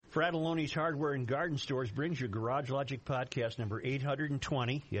Fratelloni's Hardware and Garden Stores brings you Garage Logic podcast number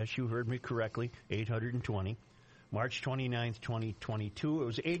 820. Yes, you heard me correctly, 820. March 29th, 2022. It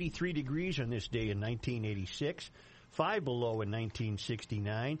was 83 degrees on this day in 1986, 5 below in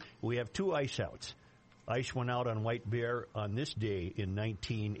 1969. We have 2 ice outs. Ice went out on White Bear on this day in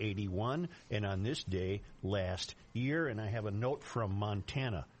 1981 and on this day last year. And I have a note from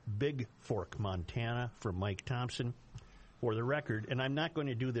Montana, Big Fork, Montana, from Mike Thompson. For the record, and I'm not going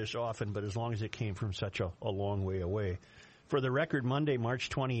to do this often, but as long as it came from such a long way away. For the record, Monday, March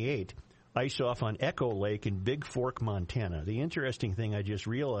 28, ice off on Echo Lake in Big Fork, Montana. The interesting thing I just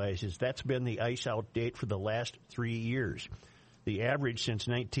realized is that's been the ice out date for the last 3 years. The average since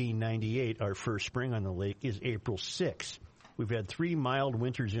 1998, our first spring on the lake, is April 6. We've had 3 mild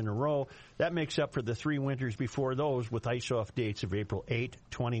winters in a row. That makes up for the 3 winters before those with ice-off dates of April 8,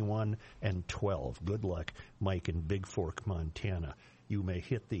 21, and 12. Good luck, Mike in Big Fork, Montana. You may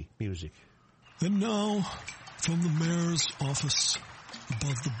hit the music. And now, from the mayor's office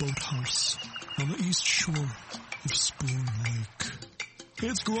above the boathouse on the east shore of Spoon Lake,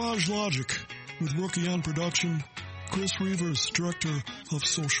 it's Garage Logic with Rookie on production, Chris Reavers, director of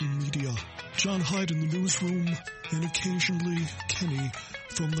social media, John Hyde in the newsroom, and occasionally Kenny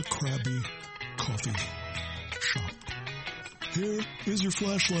from the Krabby Coffee Shop. Here is your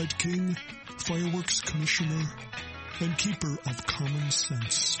flashlight king, fireworks commissioner, and keeper of common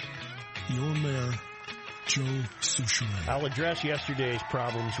sense, your mayor, Joe Soucheray. I'll address yesterday's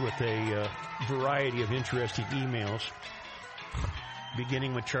problems with a variety of interesting emails.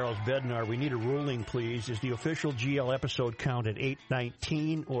 Beginning with Charles Bednar, we need a ruling, please. Is the official GL episode count at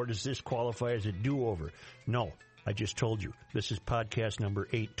 819, or does this qualify as a do-over? No, I just told you. This is podcast number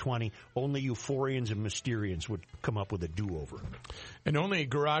 820. Only Euphorians and Mysterians would come up with a do-over. And only a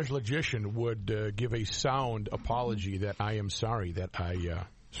garage logician would give a sound apology that I am sorry that I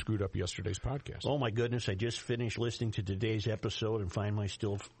screwed up yesterday's podcast. Oh, my goodness. I just finished listening to today's episode and find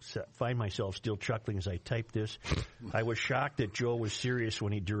myself still chuckling as I type this. I was shocked that Joe was serious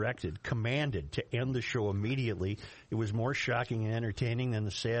when he commanded to end the show immediately. It was more shocking and entertaining than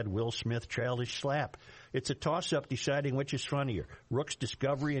the sad Will Smith childish slap. It's a toss-up deciding which is funnier. Rook's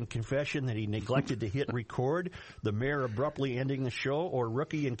discovery and confession that he neglected to hit record, the mayor abruptly ending the show, or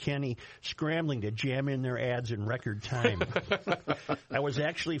Rookie and Kenny scrambling to jam in their ads in record time. I was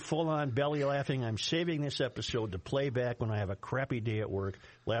actually full-on belly laughing. I'm saving this episode to play back when I have a crappy day at work.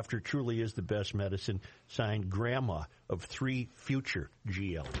 Laughter truly is the best medicine. Signed, Grandma of 3 future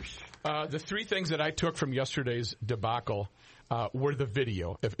GLers. The 3 things that I took from yesterday's debacle were the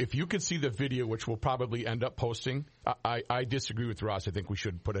video. If you could see the video, which we'll probably end up posting, I disagree with Ross. I think we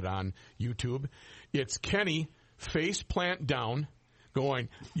should put it on YouTube. It's Kenny face plant down going,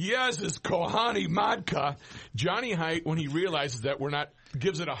 yes, it's Kohani Madka. Johnny Height, when he realizes that we're not,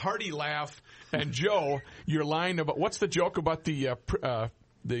 gives it a hearty laugh. And Joe, your line about, what's the joke about the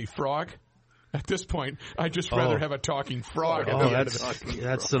frog? At this point, I'd just rather have a talking frog.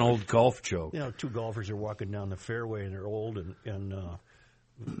 That's an old golf joke. You know, 2 golfers are walking down the fairway, and they're old, and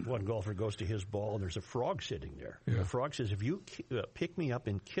one golfer goes to his ball, and there's a frog sitting there. Yeah. The frog says, if you pick me up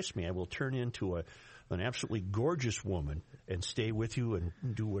and kiss me, I will turn into an absolutely gorgeous woman and stay with you and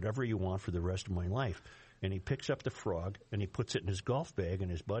do whatever you want for the rest of my life. And he picks up the frog, and he puts it in his golf bag,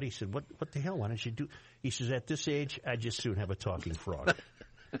 and his buddy said, what the hell, why don't you do? He says, at this age, I'd just soon have a talking frog.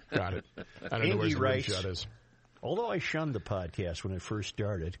 Got it. I don't know where the rimshot is. Although I shunned the podcast when it first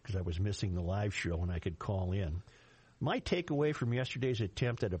started because I was missing the live show and I could call in, my takeaway from yesterday's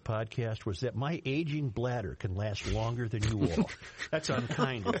attempt at a podcast was that my aging bladder can last longer than you all. That's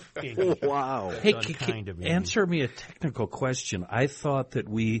unkind of Amy. Wow. Hey, answer me a technical question. I thought that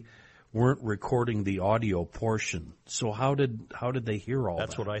we weren't recording the audio portion. So how did they hear all that?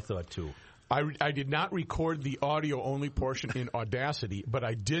 That's what I thought, too. I did not record the audio-only portion in Audacity, but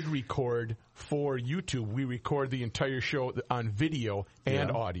I did record for YouTube. We record the entire show on video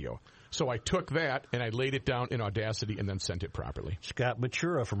and audio. So I took that, and I laid it down in Audacity and then sent it properly. Scott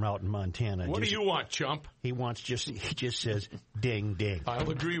Matura from out in Montana. What do you want, chump? He just says, ding, ding. I'll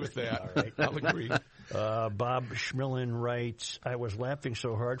agree with that. All right. I'll agree. Bob Schmillen writes, I was laughing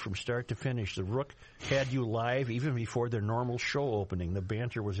so hard from start to finish. The Rook had you live even before their normal show opening. The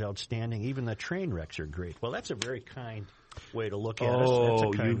banter was outstanding. Even the train wrecks are great. Well, that's a very kind way to look at us. That's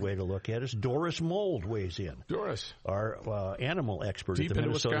a kind way to look at us. Doris Mold weighs in. Doris. Our animal expert Deep at the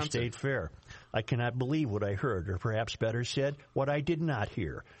Minnesota Wisconsin State Fair. I cannot believe what I heard, or perhaps better said, what I did not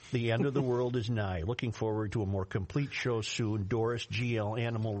hear. The end of the world is nigh. Looking forward to a more complete show soon. Doris, GL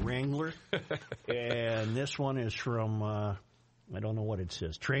Animal Wrangler. And this one is from, I don't know what it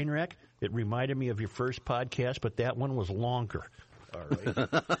says, Trainwreck. It reminded me of your first podcast, but that one was longer. All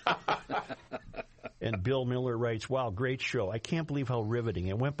right. And Bill Miller writes, wow, great show. I can't believe how riveting.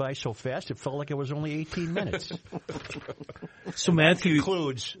 It went by so fast, it felt like it was only 18 minutes. So, Matthew... That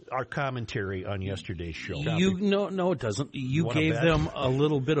concludes our commentary on yesterday's show. No, it doesn't. You gave them a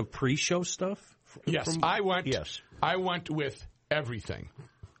little bit of pre-show stuff? Yes, I went with everything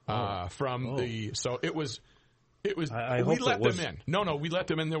So it was. We let them in. No, we let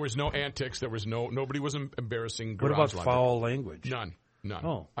them in. There was no antics. There was nobody was embarrassing. What about foul language? None.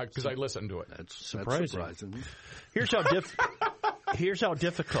 Oh, because I listened to it. That's surprising. Here's how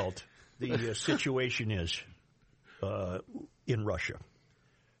difficult the situation is in Russia.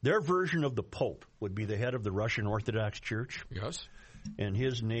 Their version of the Pope would be the head of the Russian Orthodox Church. Yes. And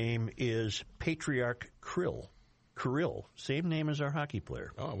his name is Patriarch Kirill, same name as our hockey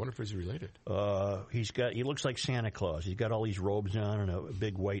player. Oh, I wonder if he's related. He looks like Santa Claus. He's got all these robes on and a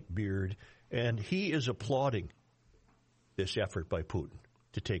big white beard, and he is applauding this effort by Putin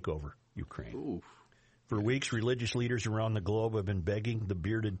to take over Ukraine. Ooh. For weeks, religious leaders around the globe have been begging the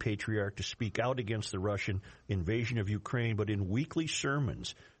bearded patriarch to speak out against the Russian invasion of Ukraine, but in weekly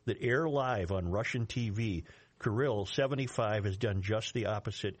sermons that air live on Russian TV, Kirill, 75, has done just the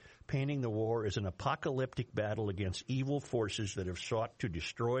opposite, painting the war as an apocalyptic battle against evil forces that have sought to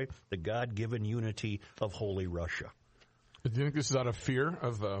destroy the God-given unity of Holy Russia. Do you think this is out of fear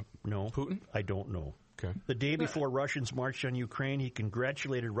of Putin? I don't know. Okay. The day before Russians marched on Ukraine, he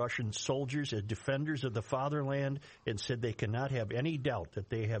congratulated Russian soldiers as defenders of the fatherland and said they cannot have any doubt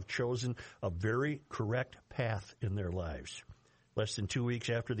that they have chosen a very correct path in their lives. Less than 2 weeks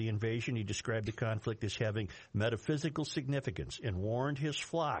after the invasion, he described the conflict as having metaphysical significance and warned his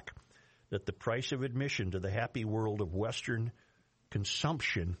flock that the price of admission to the happy world of Western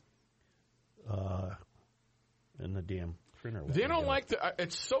consumption and the damn printer. They don't like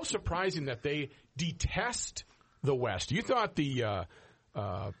it's so surprising that they detest the West. You thought the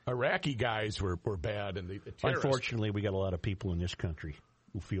Iraqi guys were bad and the terrorists. Unfortunately, we got a lot of people in this country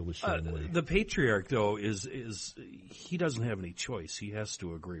who feel the same way. The patriarch, though, is he doesn't have any choice. He has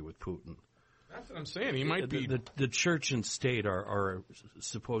to agree with Putin. That's what I'm saying. He might be. The church and state are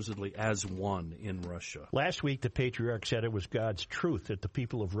supposedly as one in Russia. Last week, the patriarch said it was God's truth that the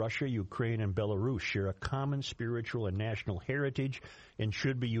people of Russia, Ukraine, and Belarus share a common spiritual and national heritage and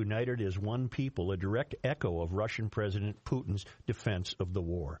should be united as one people, a direct echo of Russian President Putin's defense of the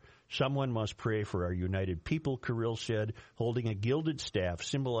war. Someone must pray for our united people, Kirill said, holding a gilded staff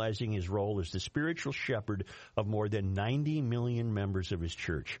symbolizing his role as the spiritual shepherd of more than 90 million members of his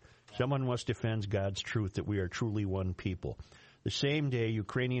church. Someone must defend God's truth that we are truly one people. The same day,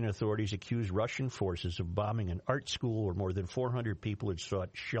 Ukrainian authorities accused Russian forces of bombing an art school where more than 400 people had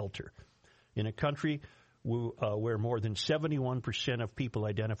sought shelter. In a country where more than 71% of people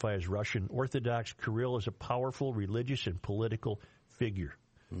identify as Russian Orthodox, Kirill is a powerful religious and political figure.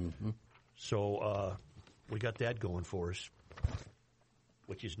 Mm-hmm. So we got that going for us,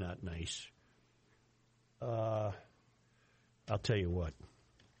 which is not nice. I'll tell you what.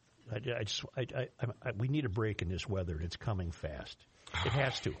 We need a break in this weather, and it's coming fast. It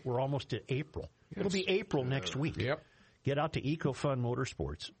has to. We're almost to April. Yes. It'll be April next week. Yep. Get out to EcoFun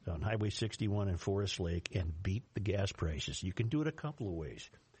Motorsports on Highway 61 in Forest Lake and beat the gas prices. You can do it a couple of ways.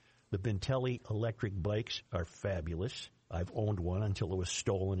 The Bentelli electric bikes are fabulous. I've owned one until it was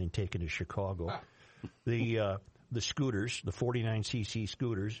stolen and taken to Chicago. The scooters, the 49cc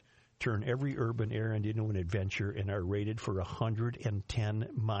scooters, turn every urban errand into an adventure and are rated for 110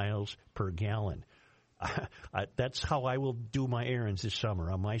 miles per gallon. That's how I will do my errands this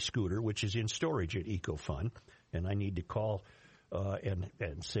summer on my scooter, which is in storage at EcoFun, and I need to call and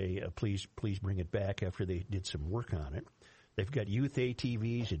say, please bring it back after they did some work on it. They've got youth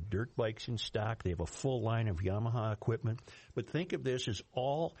ATVs and dirt bikes in stock. They have a full line of Yamaha equipment. But think of this as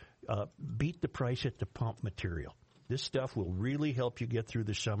all beat the price at the pump material. This stuff will really help you get through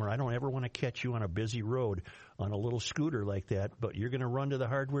the summer. I don't ever want to catch you on a busy road on a little scooter like that, but you're going to run to the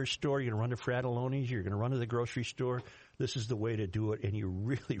hardware store, you're going to run to Fratelloni's, you're going to run to the grocery store. This is the way to do it, and you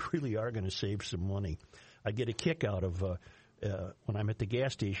really, really are going to save some money. I get a kick out of when I'm at the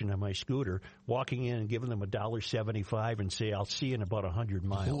gas station on my scooter, walking in and giving them $1.75 and say, I'll see you in about 100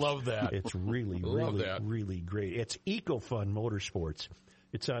 miles. Love that. It's really, really great. It's EcoFun Motorsports.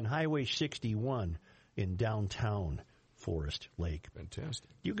 It's on Highway 61 in downtown Forest Lake. Fantastic.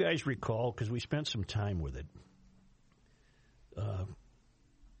 Do you guys recall, because we spent some time with it,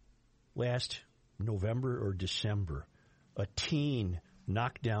 last November or December, a teen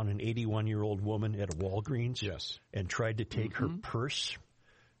knocked down an 81-year-old woman at a Walgreens. Yes. And tried to take her purse.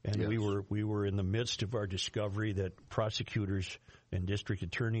 And yes. we were in the midst of our discovery that prosecutors and district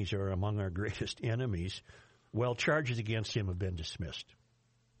attorneys are among our greatest enemies. Well, charges against him have been dismissed.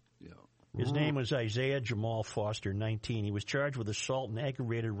 Yeah. His name was Isaiah Jamal Foster, 19. He was charged with assault and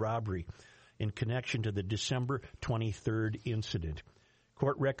aggravated robbery in connection to the December 23rd incident.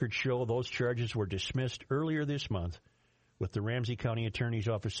 Court records show those charges were dismissed earlier this month, with the Ramsey County Attorney's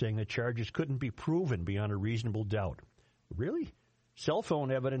Office saying the charges couldn't be proven beyond a reasonable doubt. Really? Cell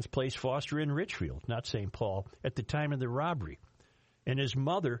phone evidence placed Foster in Richfield, not St. Paul, at the time of the robbery. And his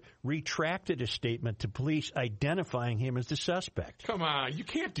mother retracted a statement to police identifying him as the suspect. Come on, you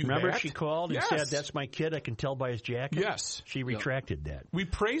can't do Remember that. She called and said, "That's my kid, I can tell by his jacket"? Yes. She retracted that. We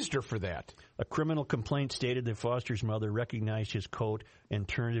praised her for that. A criminal complaint stated that Foster's mother recognized his coat and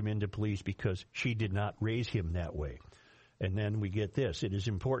turned him into police because she did not raise him that way. And then we get this. It is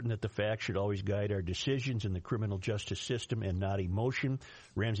important that the facts should always guide our decisions in the criminal justice system and not emotion.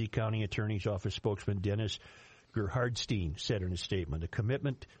 Ramsey County Attorney's Office spokesman Dennis Gerhardstein said in a statement, "A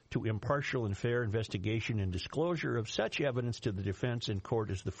commitment to impartial and fair investigation and disclosure of such evidence to the defense and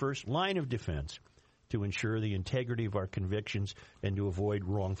court is the first line of defense to ensure the integrity of our convictions and to avoid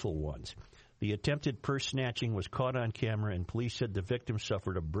wrongful ones." The attempted purse snatching was caught on camera, and police said the victim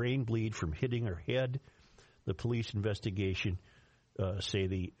suffered a brain bleed from hitting her head. The police investigation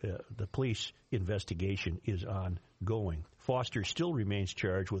the police investigation is ongoing. Foster still remains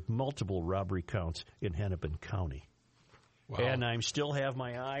charged with multiple robbery counts in Hennepin County. Wow. And I still have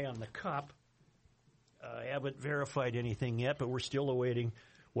my eye on the cop. I haven't verified anything yet, but we're still awaiting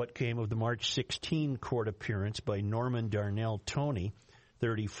what came of the March 16 court appearance by Norman Darnell Toney,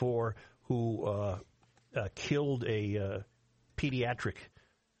 34, who killed a pediatric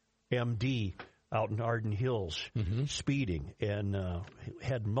MD out in Arden Hills, speeding, and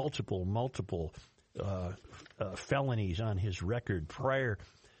had multiple felonies on his record, prior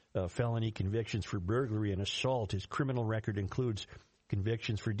felony convictions for burglary and assault. His criminal record includes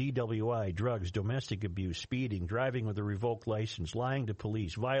convictions for DWI, drugs, domestic abuse, speeding, driving with a revoked license, lying to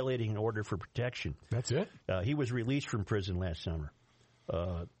police, violating an order for protection. That's it? He was released from prison last summer,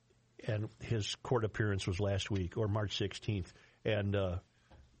 and his court appearance was last week, or March 16th, and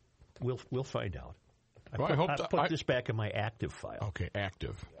We'll find out. I put this back in my active file. Okay,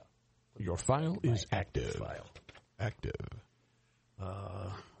 active. Yeah. Your file is active. Active.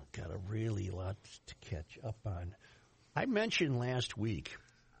 Got a really lot to catch up on. I mentioned last week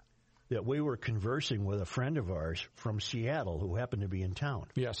that we were conversing with a friend of ours from Seattle who happened to be in town.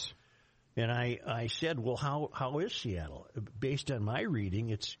 Yes. And I said, well, how is Seattle? Based on my reading,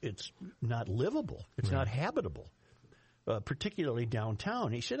 it's not livable. It's not habitable. Particularly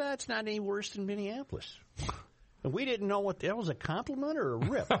downtown. He said, it's not any worse than Minneapolis. And we didn't know what that was, a compliment or a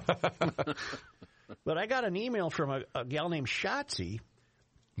rip. But I got an email from a gal named Shotzi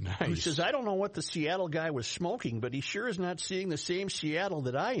who says, I don't know what the Seattle guy was smoking, but he sure is not seeing the same Seattle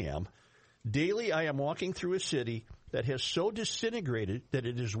that I am. Daily I am walking through a city that has so disintegrated that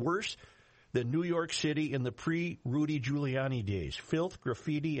it is worse than New York City in the pre-Rudy Giuliani days. Filth,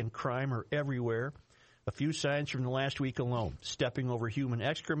 graffiti, and crime are everywhere. A few signs from the last week alone: stepping over human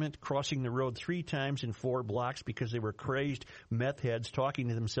excrement, crossing the road 3 times in 4 blocks because they were crazed meth heads talking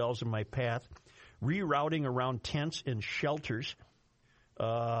to themselves in my path, rerouting around tents and shelters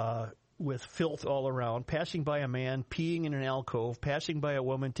with filth all around, passing by a man peeing in an alcove, passing by a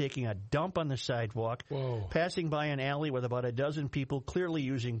woman taking a dump on the sidewalk, passing by an alley with about a dozen people clearly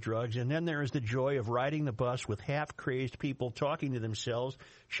using drugs, and then there is the joy of riding the bus with half-crazed people talking to themselves,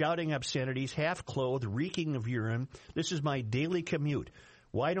 shouting obscenities, half-clothed, reeking of urine. This is my daily commute.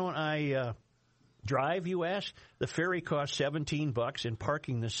 Why don't I drive, you ask? The ferry costs $17 and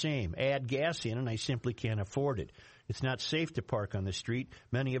parking the same. Add gas in and I simply can't afford it. It's not safe to park on the street.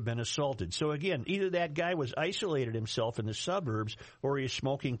 Many have been assaulted. So again, either that guy was isolated himself in the suburbs or he is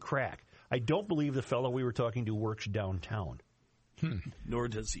smoking crack. I don't believe the fellow we were talking to works downtown. Nor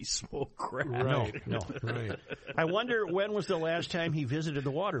does he smoke crack. Right. No. Right. I wonder when was the last time he visited the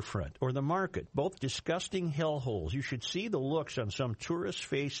waterfront or the market. Both disgusting hellholes. You should see the looks on some tourists'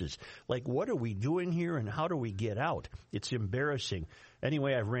 faces. Like, what are we doing here and how do we get out? It's embarrassing.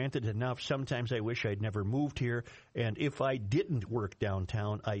 Anyway, I've ranted enough. Sometimes I wish I'd never moved here. And if I didn't work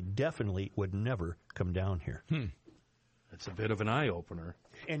downtown, I definitely would never come down here. That's a bit of an eye-opener.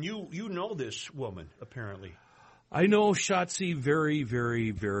 And you know this woman, apparently. I know Shotzi very,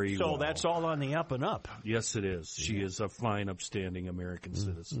 very, very well. So that's all on the up and up. Yes, it is. She is a fine, upstanding American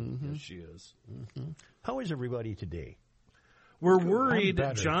citizen. Yes, she is. How is everybody today? We're worried.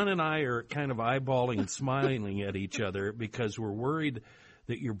 John and I are kind of eyeballing and smiling at each other because we're worried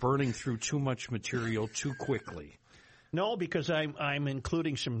that you're burning through too much material too quickly. No, because I'm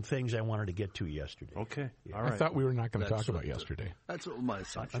including some things I wanted to get to yesterday. Okay. Yeah. All right. I thought we were not going to talk about yesterday. That's what my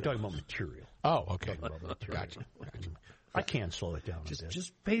assumption. I'm talking about material. Oh, okay. Gotcha. I can't slow it down.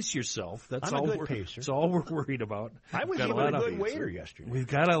 Just pace yourself. That's I'm all. a good pacer. That's all we're worried about. I was even a good waiter yesterday. We've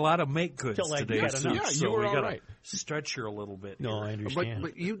got a lot of make goods Till I today, got enough. Yeah, so you were we all got right. to stretch her a little bit. No, here. I understand.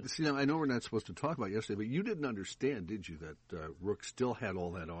 But you see, I know we're not supposed to talk about yesterday, but you didn't understand, did you, that Rook still had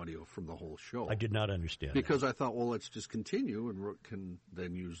all that audio from the whole show? I did not understand. Because I thought, well, let's just continue, and Rook can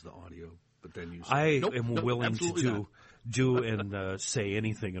then use the audio. But then you said, I nope, am nope, willing absolutely to not. do and say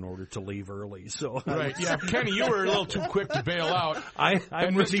anything in order to leave early. So Right. Yeah, Kenny, you were a little too quick to bail out. I'm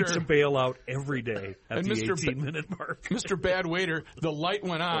And ready Mr. to bail out every day at And the Mr. 18-minute mark. Mr. Bad Waiter, the light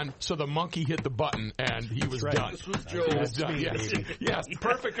went on, so the monkey hit the button, and he was right. done. This was Joe. He was done. Yes. Yes.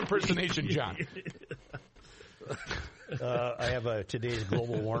 Perfect impersonation, John. I have today's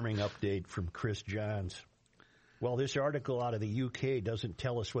global warming update from Chris Johns. Well, this article out of the UK doesn't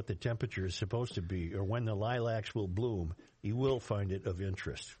tell us what the temperature is supposed to be or when the lilacs will bloom. You will find it of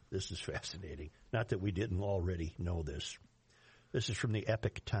interest. This is fascinating. Not that we didn't already know this. This is from the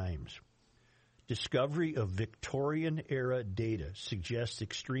Epoch Times. Discovery of Victorian-era data suggests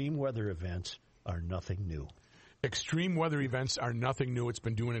extreme weather events are nothing new. Extreme weather events are nothing new. It's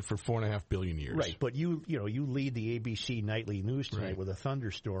been doing it for 4.5 billion years. Right, but you lead the ABC nightly news tonight Right. with a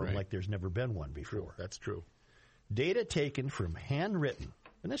thunderstorm Right. like there's never been one before. That's true. Data taken from handwritten,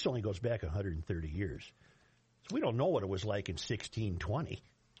 and this only goes back 130 years. So we don't know what it was like in 1620.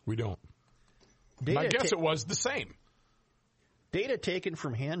 We don't. Data I guess it was the same. Data taken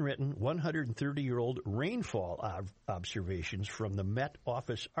from handwritten 130-year-old rainfall observations from the Met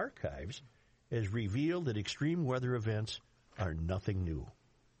Office archives has revealed that extreme weather events are nothing new.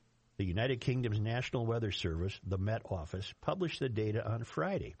 The United Kingdom's National Weather Service, the Met Office, published the data on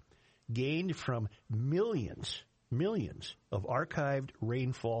Friday, gained from millions of archived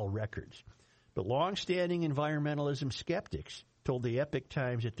rainfall records. But long-standing environmentalism skeptics told the Epoch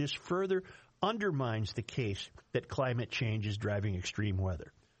Times that this further undermines the case that climate change is driving extreme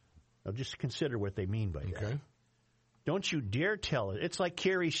weather. Now, just consider what they mean by that. Okay. Don't you dare tell it. It's like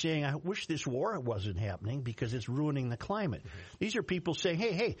Kerry saying, I wish this war wasn't happening because it's ruining the climate. Mm-hmm. These are people saying,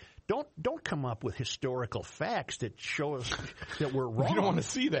 hey, don't come up with historical facts that show us that we're wrong. We don't want to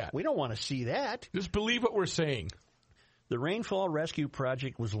see that. We don't want to see that. Just believe what we're saying. The Rainfall Rescue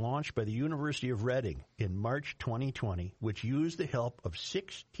Project was launched by the University of Reading in March 2020, which used the help of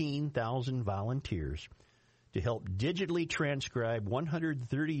 16,000 volunteers to help digitally transcribe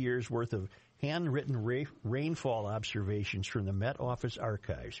 130 years' worth of handwritten rainfall observations from the Met Office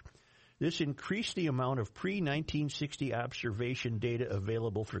archives. This increased the amount of pre-1960 observation data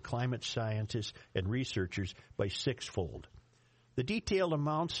available for climate scientists and researchers by sixfold. The detailed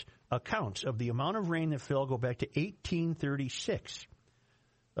accounts of the amount of rain that fell go back to 1836.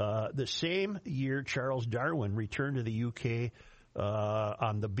 The same year, Charles Darwin returned to the UK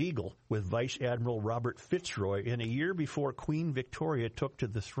on the Beagle with Vice Admiral Robert Fitzroy in a year before Queen Victoria took to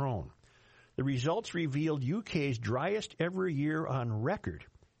the throne. The results revealed UK's driest ever year on record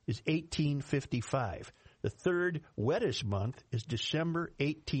is 1855. The third wettest month is December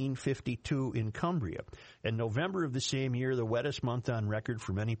 1852 in Cumbria, and November of the same year, the wettest month on record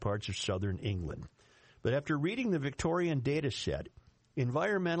for many parts of southern England. But after reading the Victorian data set,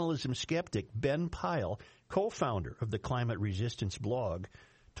 environmentalism skeptic Ben Pyle, co-founder of the Climate Resistance blog,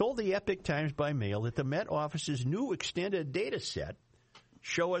 told the Epoch Times by mail that the Met Office's new extended data set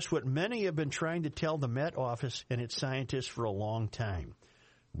show us what many have been trying to tell the Met Office and its scientists for a long time.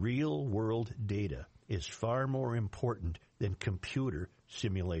 Real-world data is far more important than computer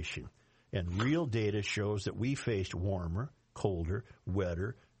simulation. And real data shows that we faced warmer, colder,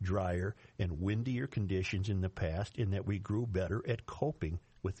 wetter, drier, and windier conditions in the past, and that we grew better at coping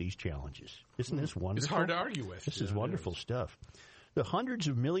with these challenges. Isn't this wonderful? It's hard to argue with. This is wonderful stuff. The hundreds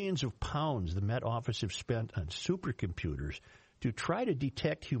of millions of pounds the Met Office have spent on supercomputers to try to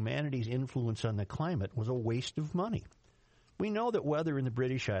detect humanity's influence on the climate was a waste of money. We know that weather in the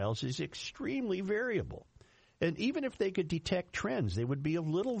British Isles is extremely variable. And even if they could detect trends, they would be of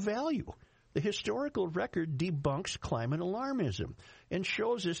little value. The historical record debunks climate alarmism and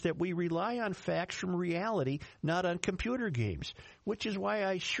shows us that we rely on facts from reality, not on computer games, which is why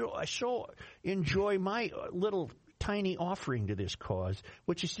I so enjoy my little tiny offering to this cause,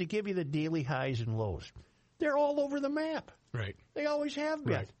 which is to give you the daily highs and lows. They're all over the map. Right. They always have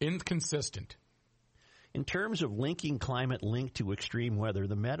been. Right. Inconsistent. In terms of linking climate linked to extreme weather,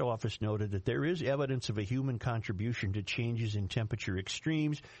 the Met Office noted that there is evidence of a human contribution to changes in temperature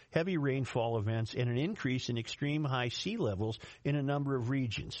extremes, heavy rainfall events, and an increase in extreme high sea levels in a number of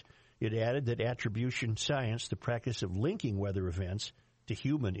regions. It added that attribution science, the practice of linking weather events to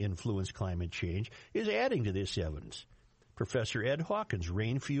human-influenced climate change, is adding to this evidence. Professor Ed Hawkins,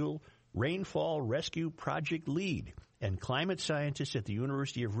 Rainfall Rescue Project lead and climate scientist at the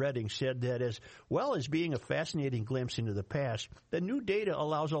University of Reading, said that as well as being a fascinating glimpse into the past, the new data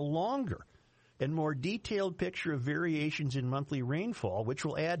allows a longer and more detailed picture of variations in monthly rainfall, which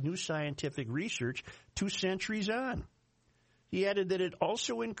will add new scientific research 2 centuries on. He added that it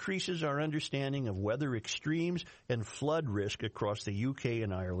also increases our understanding of weather extremes and flood risk across the UK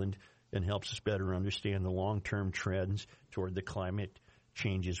and Ireland and helps us better understand the long-term trends toward the climate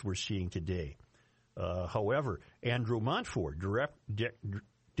changes we're seeing today. However, Andrew Montfort,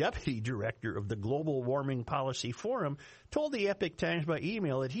 Deputy Director of the Global Warming Policy Forum, told the Epoch Times by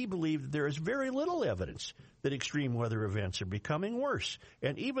email that he believed that there is very little evidence that extreme weather events are becoming worse,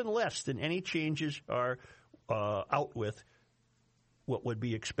 and even less than any changes are out with what would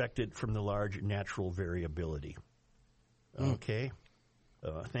be expected from the large natural variability. Okay.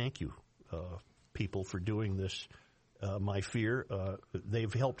 Thank you, people, for doing this. My fear,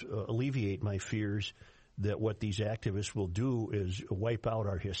 they've helped alleviate my fears that what these activists will do is wipe out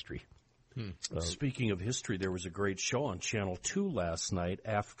our history. Speaking of history, there was a great show on Channel 2 last night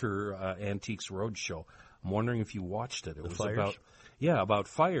after Antiques Roadshow. I'm wondering if you watched it. It was fires? about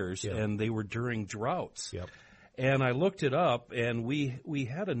fires, and they were during droughts. Yep. And I looked it up, and we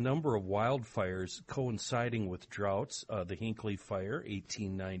had a number of wildfires coinciding with droughts. The Hinckley Fire,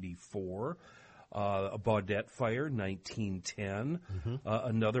 1894. A Baudette Fire, 1910.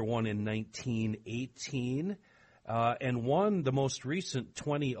 Another one in 1918. And one, the most recent,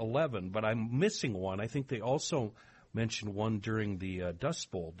 2011. But I'm missing one. I think they also mentioned one during the Dust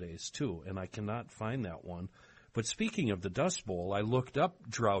Bowl days, too. And I cannot find that one. But speaking of the Dust Bowl, I looked up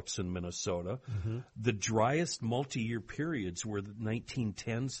droughts in Minnesota. The driest multi-year periods were the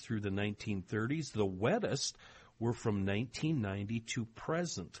 1910s through the 1930s. The wettest were from 1990 to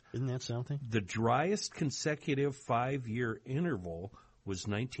present. Isn't that something? The driest consecutive 5-year interval was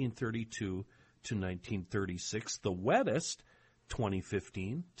 1932 to 1936. The wettest,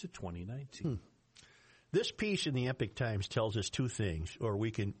 2015 to 2019. This piece in the Epoch Times tells us 2 things, or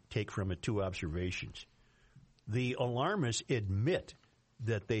we can take from it 2 observations. The alarmists admit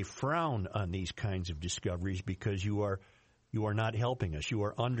that they frown on these kinds of discoveries because you are not helping us. You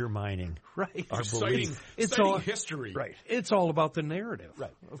are undermining our belief. It's all history. Right. It's all about the narrative.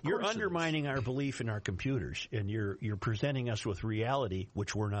 Right. You're undermining our belief in our computers, and you're presenting us with reality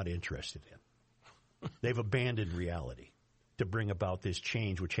which we're not interested in. They've abandoned reality to bring about this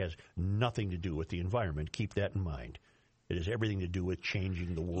change, which has nothing to do with the environment. Keep that in mind. It has everything to do with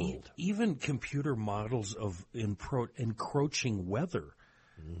changing the world. Even computer models of encroaching weather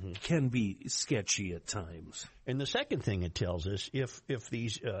can be sketchy at times. And the second thing it tells us, if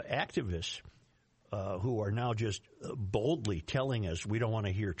these activists who are now just boldly telling us we don't want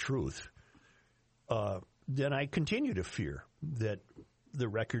to hear truth, then I continue to fear that the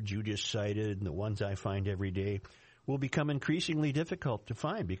records you just cited and the ones I find every day will become increasingly difficult to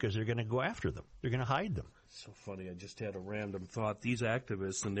find because they're going to go after them. They're going to hide them. So funny. I just had a random thought. These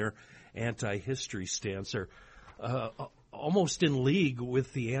activists and their anti-history stance are almost in league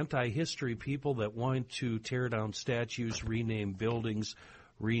with the anti-history people that want to tear down statues, rename buildings,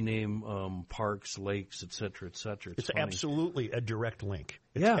 rename parks, lakes, et cetera, et cetera. It's absolutely a direct link.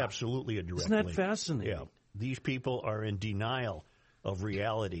 It's absolutely a direct link. link. Isn't that fascinating? Yeah. These people are in denial of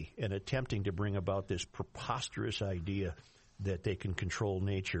reality and attempting to bring about this preposterous idea that they can control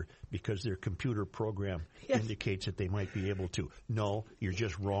nature because their computer program indicates that they might be able to. No, you're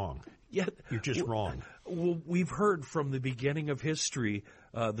just wrong. Yeah, you're just wrong. Well, we've heard from the beginning of history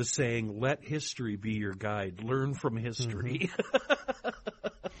the saying, let history be your guide. Learn from history.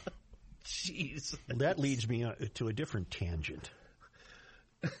 Jeez. That leads me to a different tangent.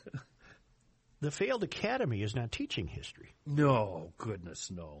 The failed academy is not teaching history. No,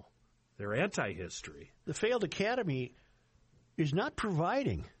 goodness, no. They're anti-history. The failed academy is not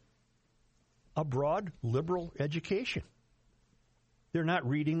providing a broad liberal education. They're not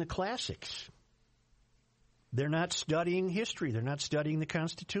reading the classics. They're not studying history. They're not studying the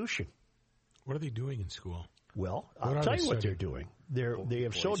Constitution. What are they doing in school? Well, I'll tell you what they're doing. They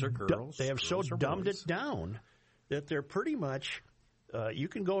have so dumbed it down that they're pretty much you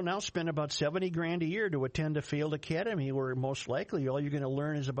can go now spend about $70,000 a year to attend a failed academy where most likely all you're going to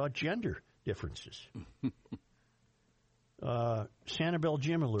learn is about gender differences. Sanibel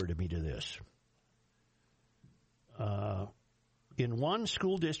Jim alerted me to this. In one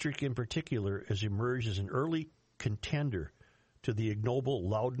school district in particular has emerged as an early contender to the ignoble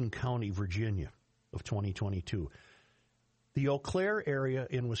Loudoun County, Virginia of 2022. The Eau Claire area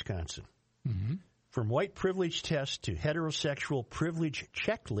in Wisconsin. Mm-hmm. From white privilege tests to heterosexual privilege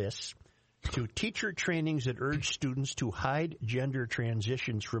checklists to teacher trainings that urge students to hide gender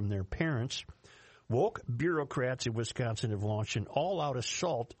transitions from their parents, woke bureaucrats in Wisconsin have launched an all-out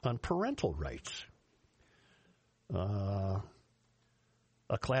assault on parental rights.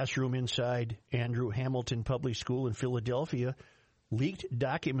 A classroom inside Andrew Hamilton Public School in Philadelphia, leaked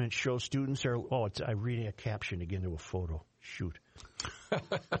documents show students are... I'm reading a caption again to a photo. Shoot.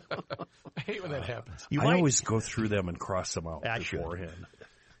 I hate when that happens. I always go through them and cross them out beforehand.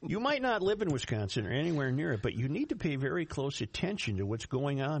 You might not live in Wisconsin or anywhere near it, but you need to pay very close attention to what's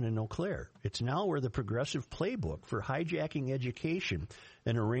going on in Eau Claire. It's now where the progressive playbook for hijacking education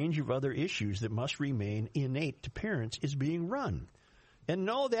and a range of other issues that must remain innate to parents is being run. And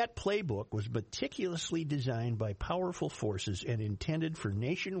no, that playbook was meticulously designed by powerful forces and intended for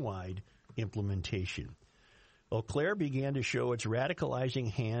nationwide implementation. Eau Claire began to show its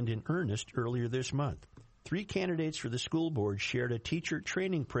radicalizing hand in earnest earlier this month. 3 candidates for the school board shared a teacher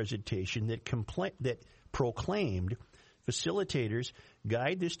training presentation that proclaimed facilitators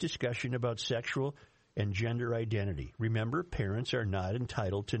guide this discussion about sexual and gender identity. Remember, parents are not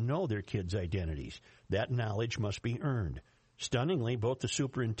entitled to know their kids' identities. That knowledge must be earned. Stunningly, both the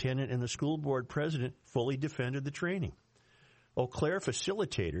superintendent and the school board president fully defended the training. Eau Claire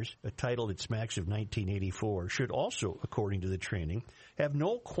facilitators, a title that smacks of 1984, should also, according to the training, have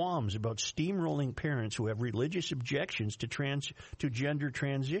no qualms about steamrolling parents who have religious objections to gender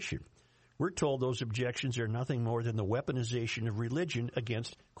transition. We're told those objections are nothing more than the weaponization of religion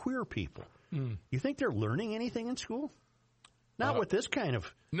against queer people. You think they're learning anything in school? Not with this kind of...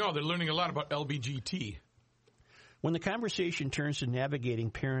 No, they're learning a lot about LBGT. When the conversation turns to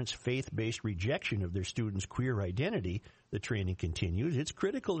navigating parents' faith-based rejection of their students' queer identity, the training continues, it's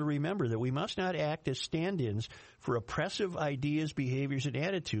critical to remember that we must not act as stand-ins for oppressive ideas, behaviors, and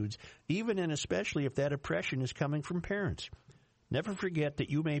attitudes, even and especially if that oppression is coming from parents. Never forget that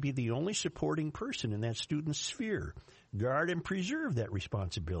you may be the only supporting person in that student's sphere. Guard and preserve that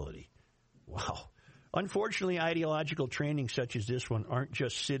responsibility. Wow. Unfortunately, ideological training such as this one aren't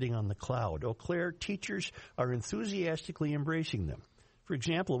just sitting on the cloud. Eau Claire teachers are enthusiastically embracing them. For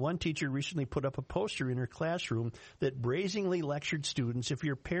example, one teacher recently put up a poster in her classroom that brazenly lectured students, if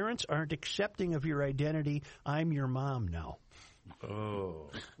your parents aren't accepting of your identity, I'm your mom now. Oh.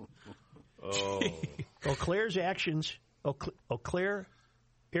 Eau Claire's actions, Eau Claire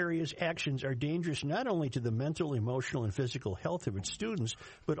area's actions are dangerous not only to the mental, emotional, and physical health of its students,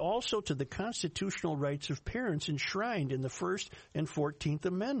 but also to the constitutional rights of parents enshrined in the First and 14th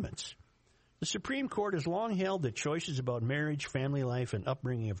Amendments. The Supreme Court has long held that choices about marriage, family life, and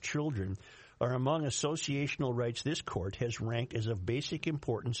upbringing of children are among associational rights this court has ranked as of basic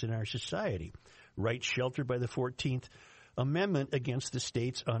importance in our society. Rights sheltered by the 14th Amendment against the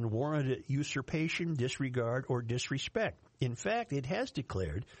state's unwarranted usurpation, disregard, or disrespect. In fact, it has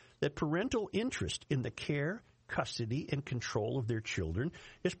declared that parental interest in the care, custody, and control of their children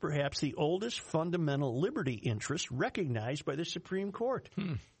is perhaps the oldest fundamental liberty interest recognized by the Supreme Court.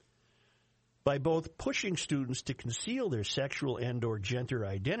 By both pushing students to conceal their sexual and/or gender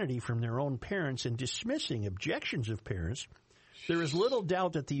identity from their own parents and dismissing objections of parents, there is little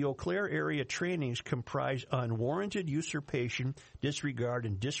doubt that the Eau Claire area trainings comprise unwarranted usurpation, disregard,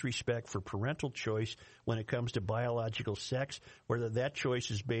 and disrespect for parental choice when it comes to biological sex, whether that choice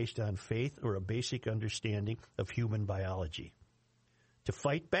is based on faith or a basic understanding of human biology. To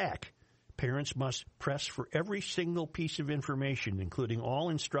fight back, parents must press for every single piece of information, including all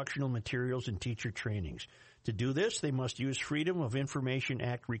instructional materials and teacher trainings. To do this, they must use Freedom of Information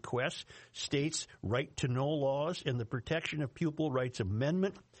Act requests, states' right-to-know laws, and the Protection of Pupil Rights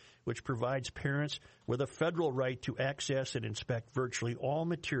Amendment, which provides parents with a federal right to access and inspect virtually all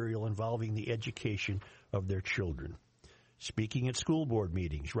material involving the education of their children. Speaking at school board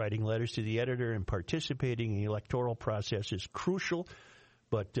meetings, writing letters to the editor, and participating in the electoral process is crucial,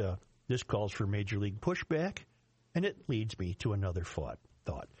 but this calls for major league pushback, and it leads me to another thought.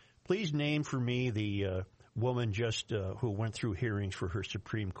 Please name for me the woman just who went through hearings for her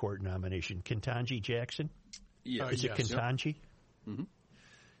Supreme Court nomination, Ketanji Jackson? Is it Ketanji? Yep. Mm-hmm.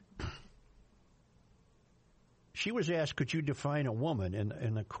 She was asked, could you define a woman?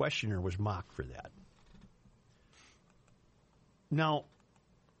 And the questioner was mocked for that. Now,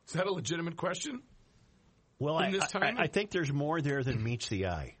 is that a legitimate question? Well, I think there's more there than meets the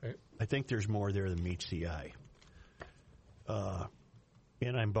eye. Right. I think there's more there than meets the eye.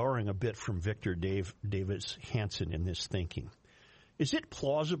 And I'm borrowing a bit from Victor Davis Hanson in this thinking. Is it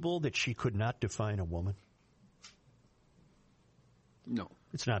plausible that she could not define a woman? No.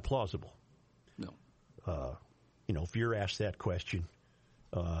 It's not plausible. No. If you're asked that question,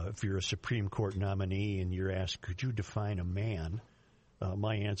 if you're a Supreme Court nominee and you're asked, could you define a man?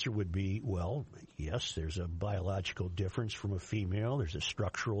 My answer would be, well, yes, there's a biological difference from a female. There's a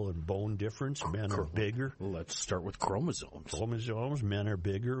structural and bone difference. Men are bigger. Let's start with chromosomes. Men are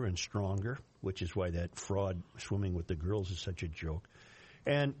bigger and stronger, which is why that fraud swimming with the girls is such a joke.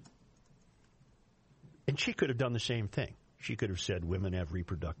 And she could have done the same thing. She could have said women have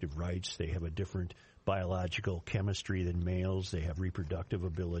reproductive rights. They have a different biological chemistry than males. They have reproductive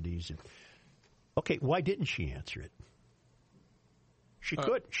abilities. Okay, why didn't she answer it? She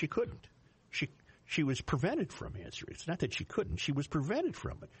couldn't. She was prevented from answering. It's not that she couldn't. She was prevented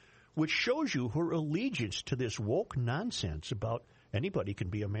from it, which shows you her allegiance to this woke nonsense about anybody can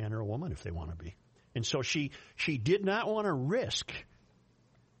be a man or a woman if they want to be. And so she did not want to risk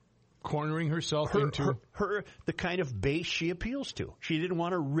cornering herself into the kind of base she appeals to. She didn't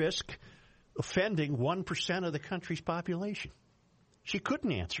want to risk offending 1% of the country's population. She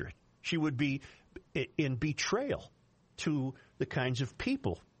couldn't answer it. She would be in betrayal to the kinds of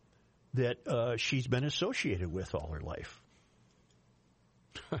people that she's been associated with all her life.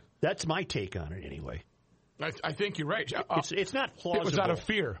 That's my take on it, anyway. I think you're right. It's not plausible. It was out of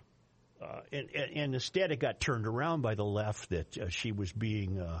fear. And instead it got turned around by the left that she was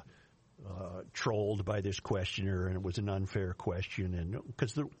being trolled by this questioner, and it was an unfair question, and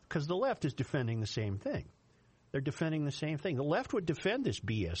because the left is defending the same thing. They're defending the same thing. The left would defend this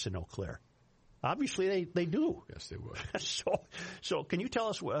BS in Eau Claire. Obviously, they do. Yes, they would. So can you tell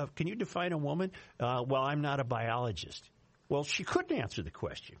us, can you define a woman? Well, I'm not a biologist. Well, she couldn't answer the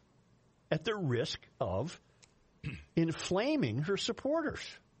question at the risk of inflaming her supporters.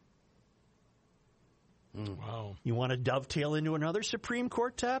 Wow. You want to dovetail into another Supreme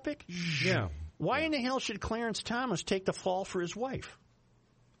Court topic? Yeah. Why in the hell should Clarence Thomas take the fall for his wife?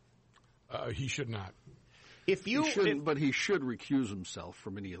 He should not. But he should recuse himself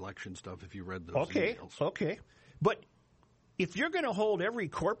from any election stuff if you read those emails. Okay. But if you're going to hold every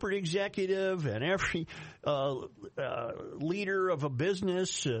corporate executive and every leader of a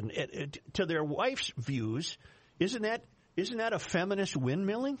business and to their wife's views, isn't that a feminist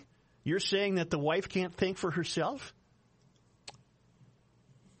windmilling? You're saying that the wife can't think for herself?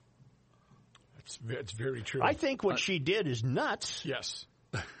 It's very true. I think what she did is nuts. Yes.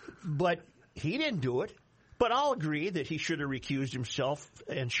 But he didn't do it. But I'll agree that he should have recused himself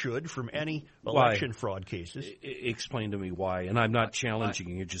and should from any election fraud cases. Explain to me why. And I'm not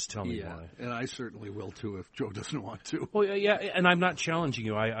challenging you. Just tell me why. And I certainly will, too, if Joe doesn't want to. Well, yeah, and I'm not challenging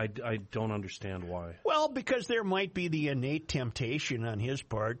you. I don't understand why. Well, because there might be the innate temptation on his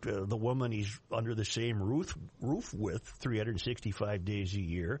part, the woman he's under the same roof with 365 days a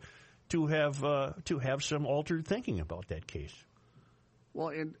year, to have some altered thinking about that case. Well,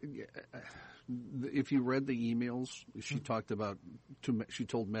 and if you read the emails, she talked about. She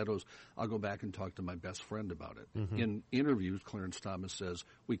told Meadows, "I'll go back and talk to my best friend about it." Mm-hmm. In interviews, Clarence Thomas says,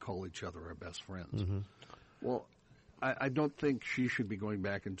 "We call each other our best friends." Mm-hmm. Well, I don't think she should be going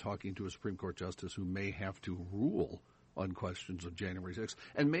back and talking to a Supreme Court justice who may have to rule on questions of January 6th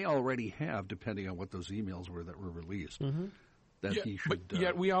and may already have, depending on what those emails were that were released. Mm-hmm. That he should. But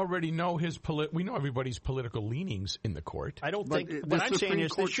yet we already know we know everybody's political leanings in the court. I don't think what I'm saying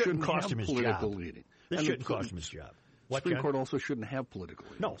is this shouldn't cost him his job. This shouldn't cost him his job. The Supreme Court also shouldn't have political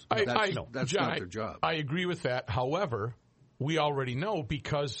leanings. No, that's John, not their job. I agree with that. However, we already know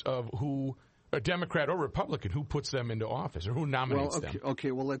because of who, a Democrat or Republican, who puts them into office or who nominates them. Okay,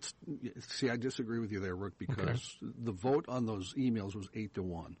 well, let's see. I disagree with you there, Rick, because the vote on those emails was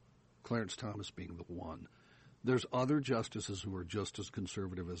 8-1. Clarence Thomas being the one. There's other justices who are just as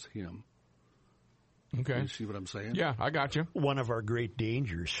conservative as him. Okay. You see what I'm saying? Yeah, I got you. One of our great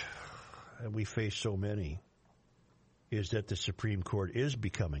dangers, and we face so many, is that the Supreme Court is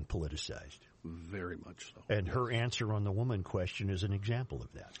becoming politicized. Very much so. And her answer on the woman question is an example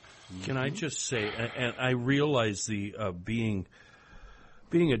of that. Can I just say, and I realize the being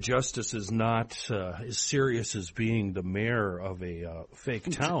a justice is not as serious as being the mayor of a fake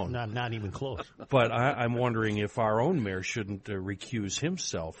town. Not even close. But I'm wondering if our own mayor shouldn't recuse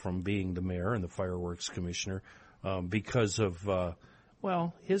himself from being the mayor and the fireworks commissioner because of,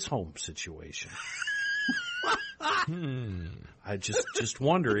 his home situation. I just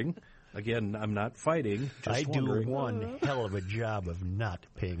wondering. Again, I'm not fighting. Just I wondering. do one hell of a job of not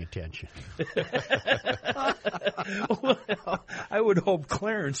paying attention. Well, I would hope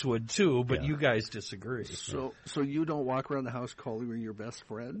Clarence would too, but Yeah. you guys disagree. So you don't walk around the house calling her your best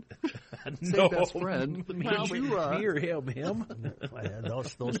friend? No, best friend. me, Well, me or him.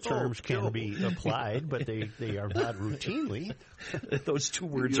 Those terms can be applied, but they are not routinely. Those two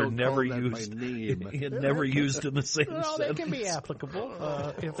words You are don't never call that by used. name. Never used in the same Well, they sentence. can be applicable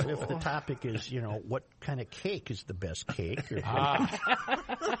if the topic is, what kind of cake is the best cake. Or,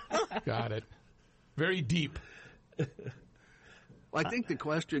 Got it. Very deep. Well, I think the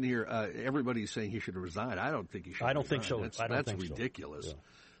question here, everybody's saying he should resign. I don't think he should. I don't think resign. so. I don't think so. ridiculous. Yeah.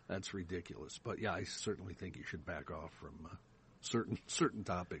 That's ridiculous. But yeah, I certainly think he should back off from certain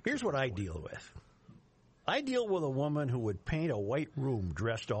topics. Here's what I deal with. I deal with a woman who would paint a white room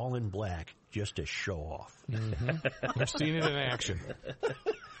dressed all in black just to show off. I've seen it in action.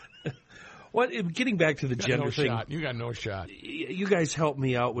 What? Getting back to the You got gender no thing, shot. You got no shot. you guys help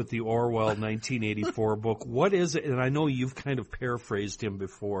me out with the Orwell 1984 book. What is it? And I know you've kind of paraphrased him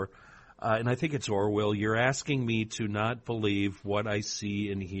before, and I think it's Orwell. You're asking me to not believe what I see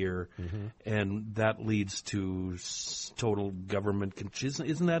and hear, and that leads to total government.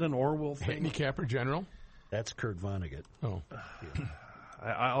 Isn't that an Orwell thing? Handicapper general? That's Kurt Vonnegut. Oh.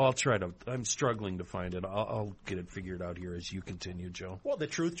 I'll try to. I'm struggling to find it. I'll get it figured out here as you continue, Joe. Well, the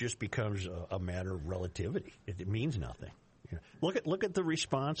truth just becomes a matter of relativity. It means nothing. Look at the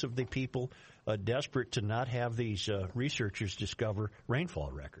response of the people desperate to not have these researchers discover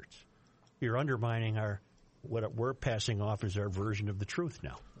rainfall records. You're undermining what we're passing off as our version of the truth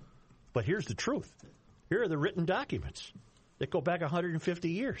now. But here's the truth. Here are the written documents that go back 150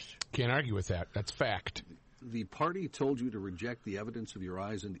 years. Can't argue with that. That's fact. The party told you to reject the evidence of your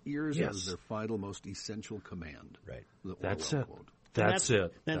eyes and ears Yes. as their final, most essential command. Right. The That's Orwell it. quote. That's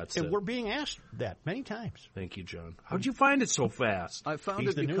it. And, That's and it. we're being asked that many times. Thank you, John. How'd you find it so fast? I found He's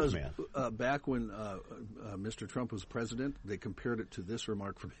it the because newsman. back when Mr. Trump was president, they compared it to this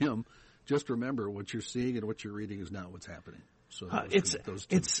remark from him. Just remember, what you're seeing and what you're reading is not what's happening. So those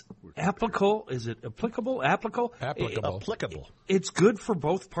two It's were- applicable. Is it applicable? Applicable. Applicable. It's good for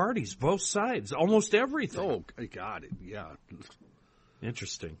both parties, both sides, almost everything. Oh, God, yeah.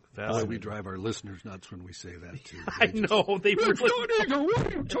 Interesting. Boy, we Fascinating. drive our listeners nuts when we say that, too. I know they really. What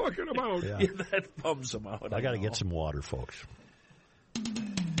are you talking about? Yeah. Yeah, that bums them out. I got to know. get some water, folks.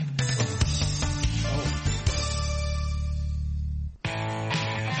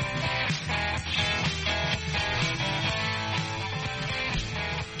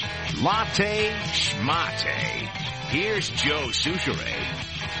 Latte schmate. Here's Joe Souchere.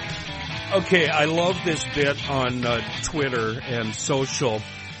 Okay, I love this bit on Twitter and social,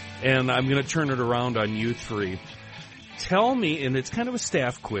 and I'm going to turn it around on you three. Tell me, and it's kind of a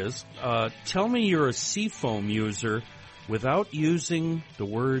staff quiz, tell me you're a Seafoam user without using the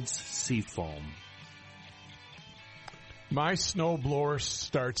words Seafoam. My snowblower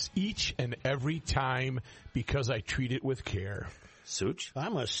starts each and every time because I treat it with care. Such?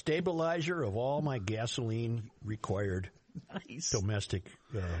 I'm a stabilizer of all my gasoline required Nice. domestic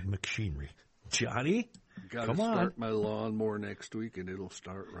machinery. Johnny? Got to Come on. start my lawnmower next week, and it'll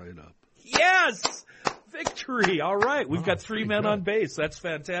start right up. Yes! Victory! All right. We've got three men on base. That's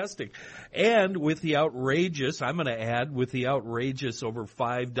fantastic. And with the outrageous, I'm going to add, with the outrageous over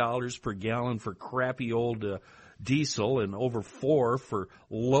 $5 per gallon for crappy old diesel and over $4 for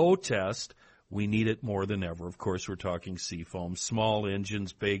low test, we need it more than ever. Of course, we're talking Seafoam. Small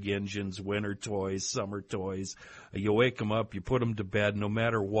engines, big engines, winter toys, summer toys. You wake them up, you put them to bed, no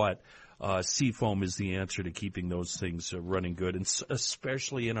matter what. Seafoam is the answer to keeping those things running good, and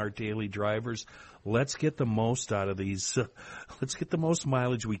especially in our daily drivers. Let's get the most out of these. Let's get the most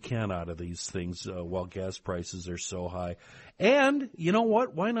mileage we can out of these things while gas prices are so high. And you know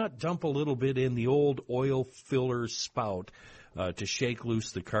what? Why not dump a little bit in the old oil filler spout to shake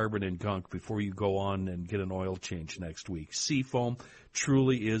loose the carbon and gunk before you go on and get an oil change next week? Seafoam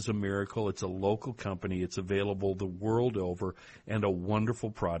truly is a miracle. It's a local company. It's available the world over, and a wonderful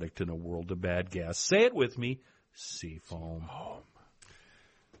product in a world of bad gas. Say it with me, Seafoam.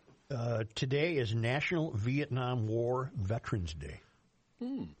 Today is National Vietnam War Veterans Day.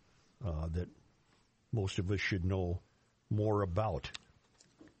 That most of us should know more about.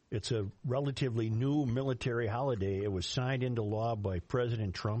 It's a relatively new military holiday. It was signed into law by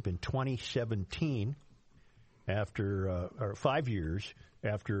President Trump in 2017, after 5 years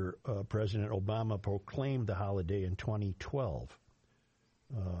after President Obama proclaimed the holiday in 2012.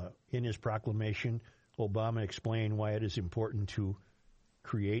 In his proclamation, Obama explained why it is important to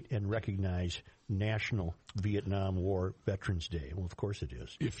create and recognize National Vietnam War Veterans Day? Well, of course it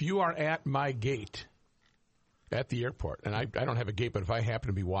is. If you are at my gate at the airport, and I don't have a gate, but if I happen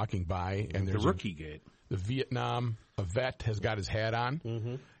to be walking by and The there's rookie gate. the Vietnam vet has got his hat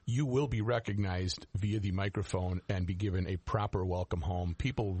on, you will be recognized via the microphone and be given a proper welcome home.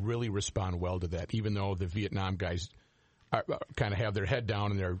 People really respond well to that, even though the Vietnam guys kind of have their head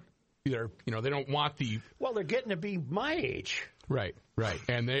down and they're they don't want the... Well, they're getting to be my age. Right.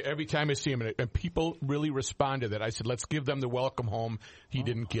 And every time I see him, and people really respond to that. I said, let's give them the welcome home. He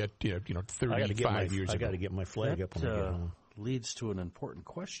didn't get 35 years ago. I got to get my flag up when I get home. Leads to an important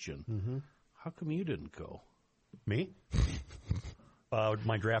question. How come you didn't go? Me?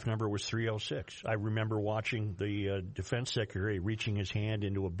 My draft number was 306. I remember watching the defense secretary reaching his hand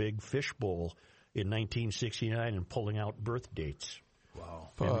into a big fishbowl in 1969 and pulling out birth dates. Wow.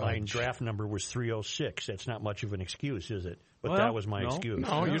 And my draft number was 306. That's not much of an excuse, is it? But Well, that was my no. excuse.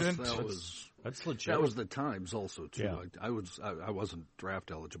 No, you didn't. That's legit. That was the times also too. Yeah. I wasn't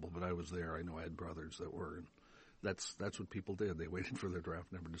draft eligible, but I was there. I know I had brothers that were, and that's what people did. They waited for their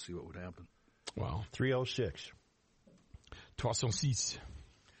draft number to see what would happen. Wow. 306. 306.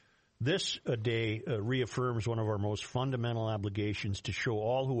 This day reaffirms one of our most fundamental obligations to show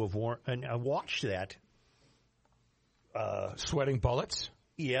all who have worn. And I watched that. Sweating bullets?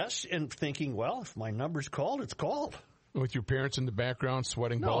 Yes, and thinking, well, if my number's called, it's called. With your parents in the background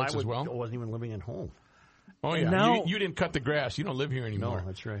sweating No, bullets as well? I wasn't even living at home. Oh, yeah. Now- you didn't cut the grass. You don't live here No, anymore.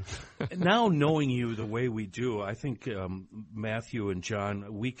 that's right. Now knowing you the way we do, I think Matthew and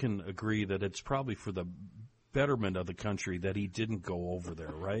John, we can agree that it's probably for the betterment of the country that he didn't go over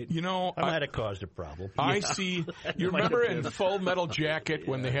there, right? I might have caused a problem. I see. You remember in Full Metal Jacket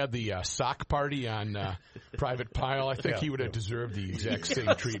when they had the sock party on Private Pile? I think he would have deserved the exact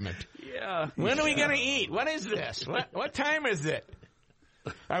same treatment. Yeah. When are we going to eat? What is this? What time is it?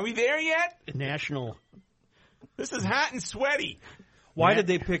 Are we there yet? National. This is hot and sweaty. Why did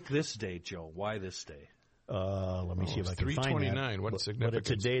they pick this day, Joe? Why this day? Let me see if I can find 329. What But significance?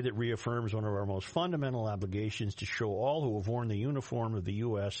 it's a day that reaffirms one of our most fundamental obligations to show all who have worn the uniform of the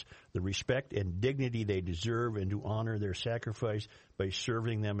U.S. the respect and dignity they deserve and to honor their sacrifice by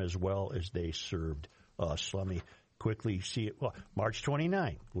serving them as well as they served us. Let me quickly see it. Well, March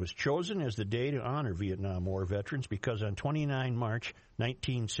 29 was chosen as the day to honor Vietnam War veterans because on 29 March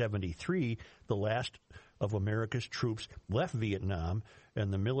 1973, the last of America's troops left Vietnam,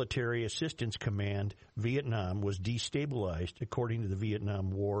 and the Military Assistance Command Vietnam was destabilized according to the Vietnam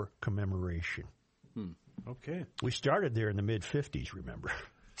War commemoration. Okay. We started there in the mid-50s, remember?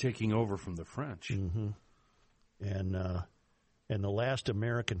 Taking over from the French. And the last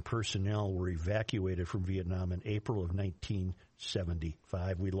American personnel were evacuated from Vietnam in April of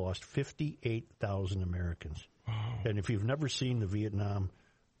 1975. We lost 58,000 Americans. Wow. And if you've never seen the Vietnam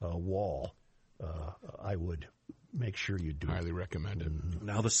Wall, I would make sure you do. Highly recommend it.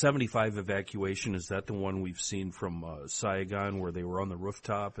 Now, the 75 evacuation, is that the one we've seen from Saigon where they were on the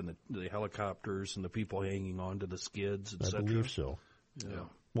rooftop and the helicopters and the people hanging on to the skids, et I cetera? believe so. Yeah.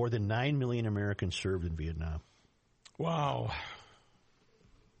 More than 9 million Americans served in Vietnam. Wow.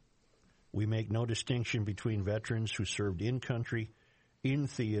 We make no distinction between veterans who served in country, in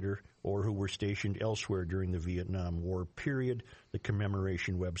theater, or who were stationed elsewhere during the Vietnam War period, the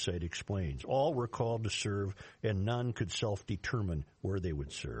commemoration website explains. All were called to serve, and none could self-determine where they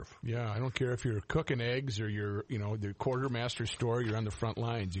would serve. Yeah, I don't care if you're cooking eggs or you're, the quartermaster store, you're on the went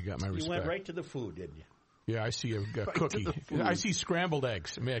right. You got my respect. You went right to the food, didn't you? Yeah, I see a cookie. I see scrambled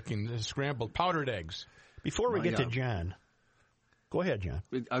eggs, making scrambled powdered eggs. Before we get to John, go ahead, John.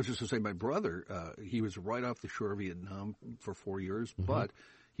 I was just going to say, my brother, he was right off the shore of Vietnam for 4 years, but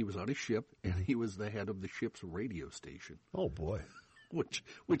he was on a ship, and he was the head of the ship's radio station. Oh, boy.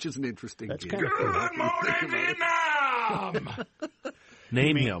 Which is an interesting That's gig. kind of cool. Good morning, Vietnam!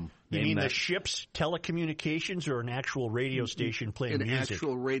 Name him. You Name mean that. the ship's telecommunications or an actual radio station playing An music?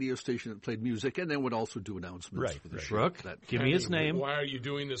 actual radio station that played music, and then would also do announcements for the ship. Brooke, give me his name. Why are you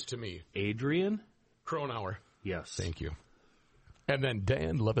doing this to me? Adrian? Cronauer. Yes. Thank you. And then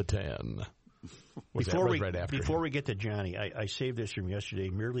Dan Levitan. Before After we get to Johnny, I saved this from yesterday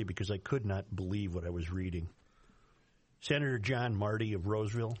merely because I could not believe what I was reading. Senator John Marty of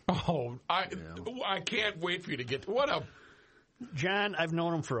Roseville. Oh, I can't wait for you to get. What a John, I've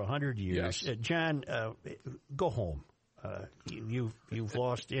known him for 100 years. Yes. John, go home. You've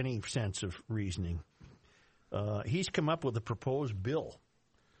lost any sense of reasoning. He's come up with a proposed bill.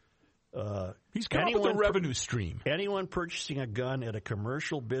 He's come up with a revenue stream. Anyone purchasing a gun at a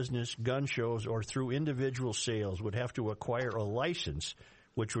commercial business, gun shows, or through individual sales would have to acquire a license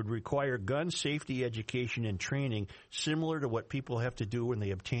which would require gun safety education and training similar to what people have to do when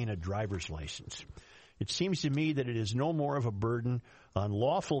they obtain a driver's license. It seems to me that it is no more of a burden on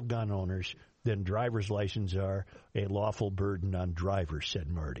lawful gun owners than driver's licenses are a lawful burden on drivers, said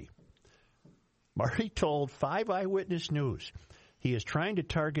Marty. Marty told 5 Eyewitness News he is trying to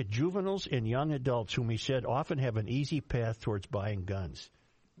target juveniles and young adults whom he said often have an easy path towards buying guns.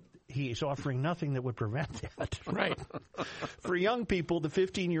 He is offering nothing that would prevent that. Right. For young people, the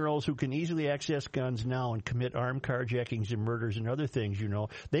 15-year-olds who can easily access guns now and commit armed carjackings and murders and other things,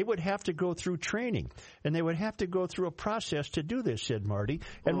 they would have to go through training. And they would have to go through a process to do this, said Marty.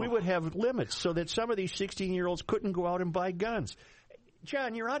 And we would have limits so that some of these 16-year-olds couldn't go out and buy guns.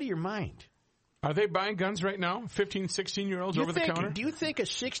 John, you're out of your mind. Are they buying guns right now? 15, 16-year-olds over the counter? Do you think a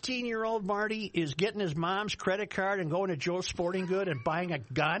 16-year-old Marty is getting his mom's credit card and going to Joe's Sporting Good and buying a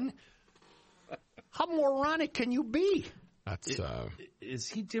gun? How moronic can you be? Is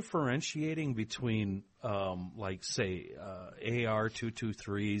he differentiating between, say,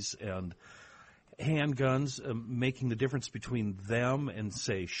 AR-223s and handguns, making the difference between them and,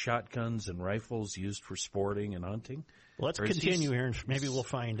 say, shotguns and rifles used for sporting and hunting? Let's continue here, and maybe we'll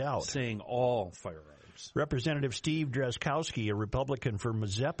find out. Saying all firearms. Representative Steve Drazkowski, a Republican from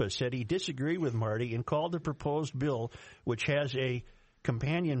Mazeppa, said he disagreed with Marty and called the proposed bill, which has a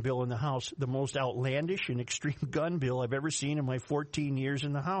companion bill in the House, the most outlandish and extreme gun bill I've ever seen in my 14 years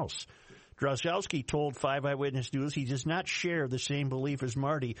in the House. Drazkowski told 5 Eyewitness News he does not share the same belief as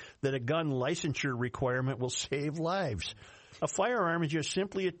Marty that a gun licensure requirement will save lives. A firearm is just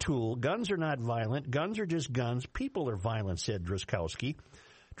simply a tool. Guns are not violent. Guns are just guns. People are violent, said Drazkowski.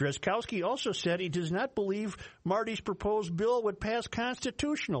 Drazkowski also said he does not believe Marty's proposed bill would pass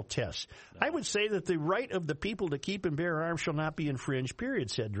constitutional tests. I would say that the right of the people to keep and bear arms shall not be infringed, period,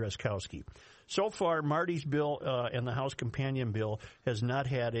 said Drazkowski. So far, Marty's bill and the House companion bill has not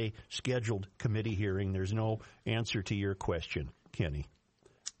had a scheduled committee hearing. There's no answer to your question, Kenny.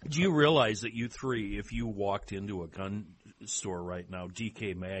 Do you realize that you three, if you walked into a gun store right now,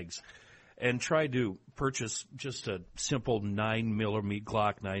 DK Mags, and tried to purchase just a simple 9mm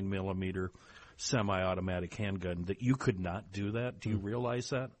Glock 9mm semi-automatic handgun, that you could not do that? Do you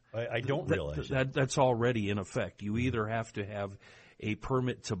realize that? I don't realize that. That's already in effect. You either have to have a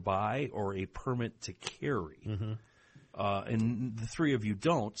permit to buy or a permit to carry. Mm-hmm. And the three of you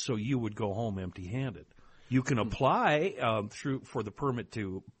don't, so you would go home empty-handed. You can apply for the permit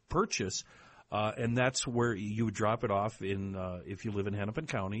to purchase, and that's where you would drop it off in if you live in Hennepin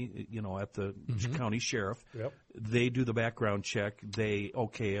County, at the county sheriff. Yep. They do the background check, they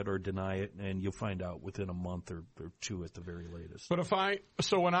okay it or deny it, and you'll find out within a month or two at the very latest. But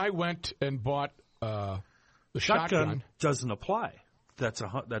when I went and bought the shotgun doesn't apply. That's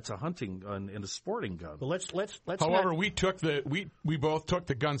a hunting gun and a sporting gun. Well, let's. However, we both took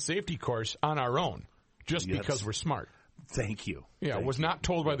the gun safety course on our own. Just because we're smart. Thank you. Yeah, was not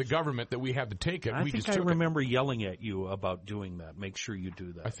told by the government that we had to take it. I remember yelling at you about doing that. Make sure you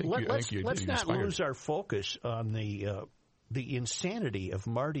do that. Let's not lose our focus on the insanity of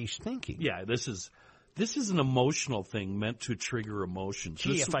Marty's thinking. Yeah, this is an emotional thing meant to trigger emotions.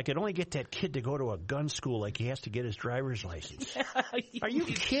 Gee, if I could only get that kid to go to a gun school like he has to get his driver's license. Are you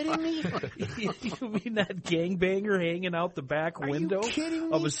kidding me? You mean that gangbanger hanging out the back window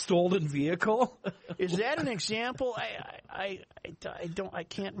of a stolen vehicle? Is that an example? I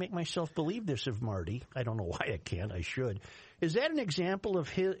can't make myself believe this of Marty. I don't know why I can't. I should. Is that an example of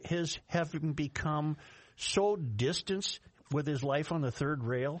his having become so distant with his life on the third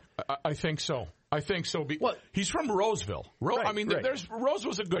rail? I think so. He's from Roseville.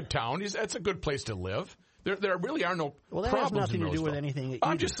 Roseville's a good town. That's a good place to live. There really are no problems in Roseville. Well, that has nothing to do with anything.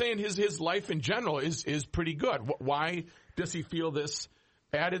 I'm just saying his life in general is pretty good. Why does he feel this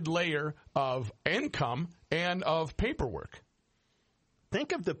added layer of income and of paperwork?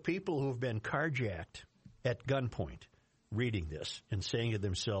 Think of the people who've been carjacked at gunpoint reading this and saying to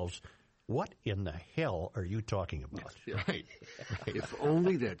themselves, what in the hell are you talking about? Right. If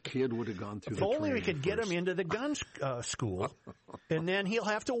only that kid would have gone through the training. If only we could get him into the gun school, and then he'll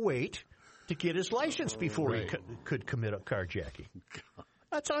have to wait to get his license before he could commit a carjacking.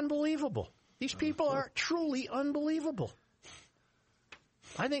 That's unbelievable. These people are truly unbelievable.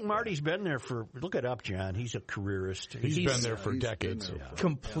 I think Marty's been there look it up, John. He's a careerist. He's been there for decades.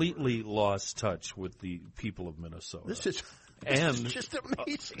 Completely lost touch with the people of Minnesota. This is just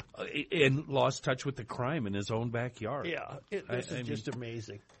amazing. And lost touch with the crime in his own backyard. Yeah, this is just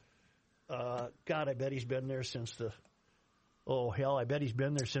amazing. God, I bet he's been there since I bet he's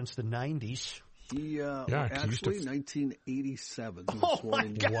been there since the 90s. He 'cause he used to actually 1987. He was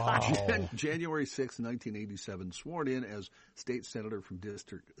sworn in. Wow. January 6, 1987, sworn in as state senator from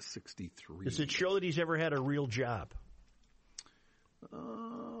District 63. Does it show that he's ever had a real job?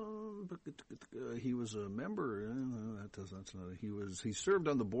 He was a member. That's not. He served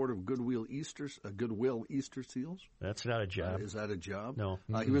on the board of Goodwill Easter Seals. That's not a job. Is that a job? No.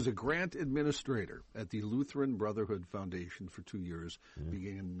 He was a grant administrator at the Lutheran Brotherhood Foundation for 2 years,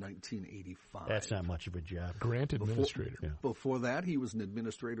 beginning in 1985. That's not much of a job. Grant administrator. Before that, he was an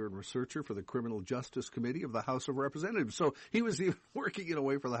administrator and researcher for the Criminal Justice Committee of the House of Representatives. So he was even working in a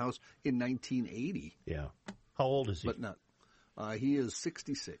way for the House in 1980. Yeah. How old is he? But not. He is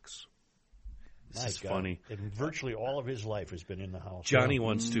 66. This is funny. And virtually all of his life has been in the House. Johnny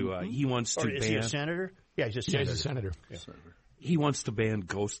wants to. He wants to Or ban. is he a senator? Yeah, he's a senator. Yeah, he's a senator. Senator. He wants to ban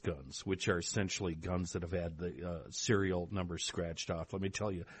ghost guns, which are essentially guns that have had the serial number scratched off. Let me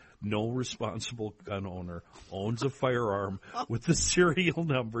tell you, no responsible gun owner owns a firearm with the serial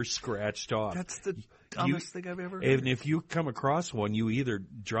number scratched off. That's the dumbest thing I've ever heard. And if you come across one, you either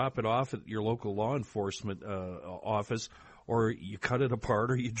drop it off at your local law enforcement office, or you cut it apart,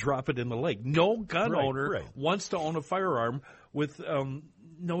 or you drop it in the lake. No gun owner wants to own a firearm with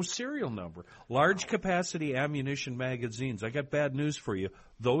no serial number. Large capacity ammunition magazines. I got bad news for you.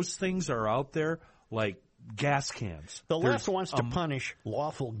 Those things are out there like gas cans. The left wants to punish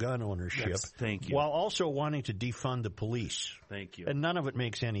lawful gun ownership. Yes, thank you. While also wanting to defund the police. Thank you. And none of it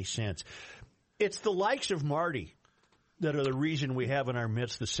makes any sense. It's the likes of Marty that are the reason we have in our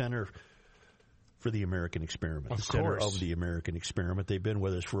midst the Center for the American Experiment. The Center of the American Experiment. They've been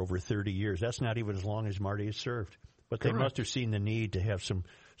with us for over 30 years. That's not even as long as Marty has served. But they must have seen the need to have some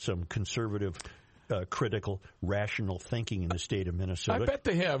conservative, critical, rational thinking in the state of Minnesota. I bet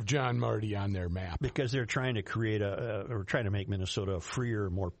they have John Marty on their map. Because they're trying to create or trying to make Minnesota a freer,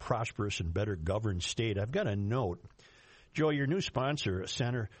 more prosperous, and better governed state. I've got a note. Joe, your new sponsor,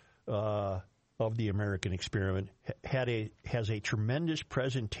 Center of the American Experiment, has a tremendous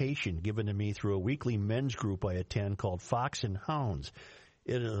presentation given to me through a weekly men's group I attend called Fox and Hounds.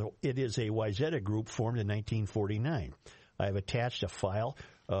 It is a Wayzata group formed in 1949. I have attached a file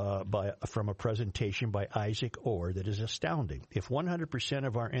from a presentation by Isaac Orr that is astounding. If 100%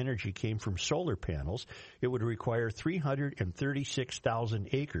 of our energy came from solar panels, it would require 336,000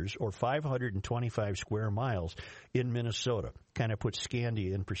 acres or 525 square miles in Minnesota. Kind of puts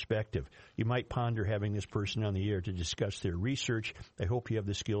Scandia in perspective. You might ponder having this person on the air to discuss their research. I hope you have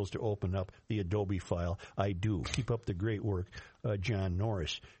the skills to open up the Adobe file. I do. Keep up the great work, John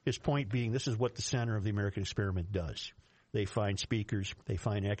Norris. His point being, this is what the Center of the American Experiment does. They find speakers, they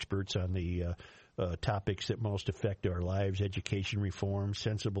find experts on the topics that most affect our lives: education reform,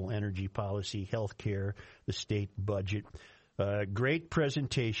 sensible energy policy, health care, the state budget. Great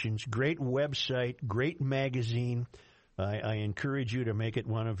presentations, great website, great magazine. I encourage you to make it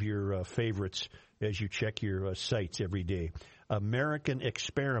one of your favorites as you check your sites every day.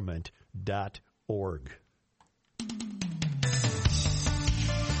 AmericanExperiment.org.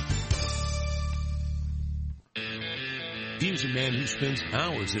 Here's a man who spends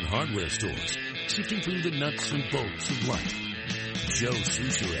hours in hardware stores, sifting through the nuts and bolts of life. Joe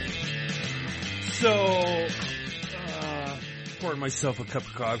Souchere. So, pouring myself a cup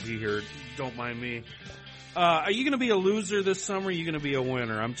of coffee here. Don't mind me. Are you going to be a loser this summer? Or are you going to be a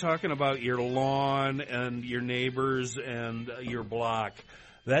winner? I'm talking about your lawn and your neighbors and your block.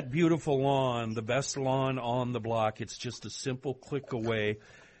 That beautiful lawn, the best lawn on the block. It's just a simple click away.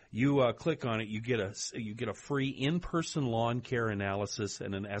 You click on it, you get a free in-person lawn care analysis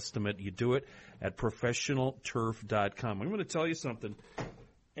and an estimate. You do it at professionalturf.com. I'm going to tell you something.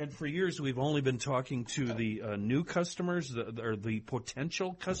 And for years, we've only been talking to the new customers, or the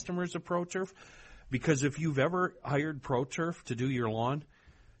potential customers of ProTurf, because if you've ever hired ProTurf to do your lawn,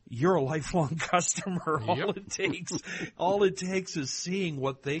 you're a lifelong customer. Yep. All it takes is seeing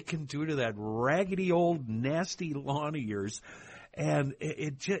what they can do to that raggedy old nasty lawn of yours. And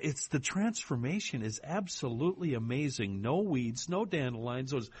it's the transformation is absolutely amazing. No weeds, no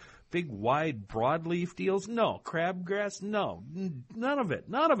dandelions, those big wide broadleaf deals. No crabgrass. No, none of it.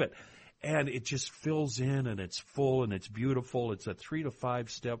 And it just fills in, and it's full, and it's beautiful. It's a 3 to 5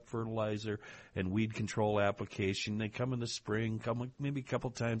 step fertilizer and weed control application. They come in the spring, come maybe a couple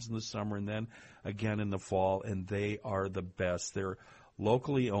times in the summer, and then again in the fall. And they are the best. They're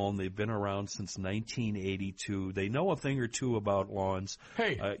locally owned. They've been around since 1982. They know a thing or two about lawns.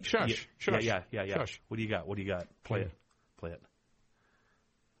 Hey, shush. Yeah. Shush. What do you got? Play it.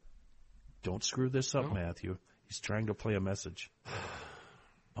 Don't screw this up, Matthew. He's trying to play a message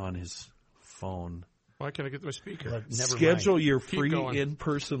on his phone. Why can't I get my speaker? Never Schedule mind. your Keep free going.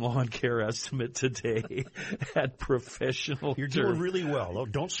 in-person lawn care estimate today at Professional You're Turf. doing really well. Oh,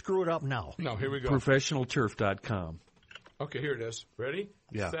 don't screw it up now. No, here we go. ProfessionalTurf.com. Okay, here it is. Ready?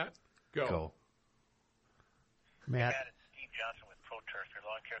 Yeah. Set? Go. Matt, It's Steve Johnson with ProTurf, your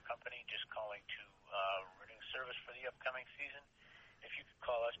lawn care company, just calling to renew service for the upcoming season. If you could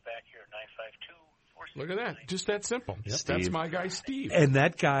call us back here at 952-46. Look at that. Just that simple. That's Steve. my guy, Steve. And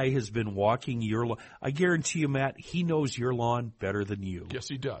that guy has been walking your lawn. I guarantee you, Matt, he knows your lawn better than you. Yes,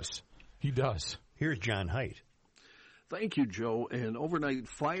 he does. He does. here's John Haidt. Thank you, Joe. An overnight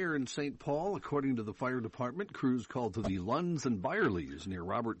fire in St. Paul. According to the fire department, crews called to the Lunds and Byerlys near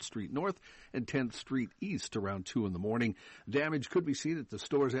Robert Street North and 10th Street East around 2 in the morning. Damage could be seen at the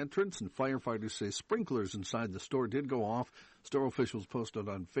store's entrance, and firefighters say sprinklers inside the store did go off. Store officials posted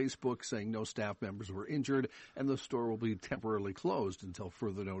on Facebook saying no staff members were injured, and the store will be temporarily closed until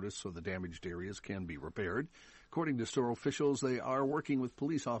further notice so the damaged areas can be repaired. According to store officials, they are working with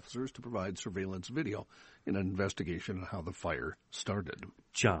police officers to provide surveillance video in an investigation on how the fire started.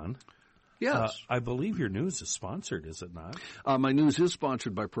 John, Yes. I believe your news is sponsored, is it not? My news is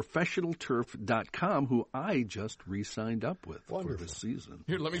sponsored by ProfessionalTurf.com, who I just re-signed up with for this season.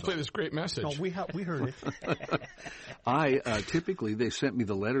 Here, let me play this great message. No, we heard it. Typically, they sent me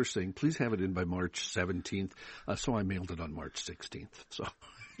the letter saying, please have it in by March 17th, so I mailed it on March 16th. So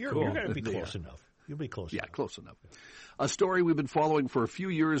You're Cool. going to be There. close enough. You'll be close Yeah, enough. close enough. A story we've been following for a few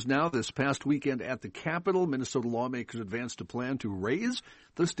years now. This past weekend at the Capitol, Minnesota lawmakers advanced a plan to raise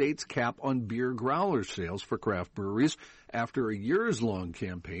the state's cap on beer growler sales for craft breweries after a years-long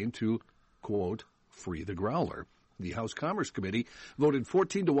campaign to, quote, free the growler. The House Commerce Committee voted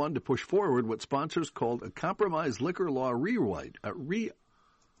 14-1 to push forward what sponsors called a compromise liquor law rewrite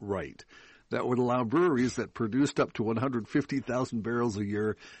that would allow breweries that produced up to 150,000 barrels a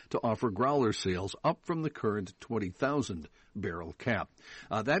year to offer growler sales, up from the current 20,000 barrel cap.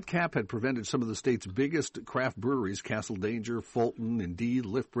 That cap had prevented some of the state's biggest craft breweries, Castle Danger, Fulton, Indeed,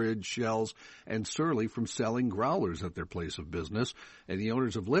 Liftbridge, Shells, and Surly, from selling growlers at their place of business. And the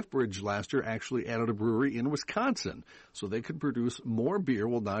owners of Liftbridge last year actually added a brewery in Wisconsin so they could produce more beer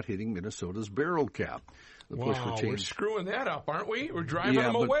while not hitting Minnesota's barrel cap. The push for Wow, we're change. screwing that up, aren't we? We're driving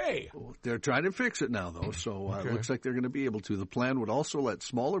them but away. They're trying to fix it now, though, so it looks like they're going to be able to. The plan would also let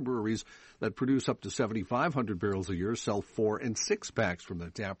smaller breweries that produce up to 7,500 barrels a year sell 4- and 6-packs from their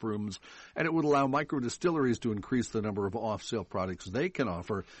tap rooms, and it would allow micro-distilleries to increase the number of off-sale products they can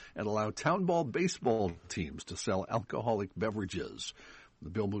offer and allow town ball baseball teams to sell alcoholic beverages. The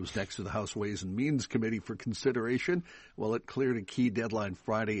bill moves next to the House Ways and Means Committee for consideration. While it cleared a key deadline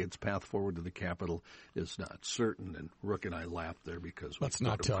Friday, its path forward to the Capitol is not certain. And Rook and I laughed there because we Let's not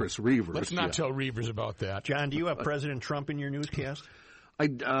thought of tell Chris Reavers. Let's not tell Reavers about that. John, do you have President Trump in your newscast?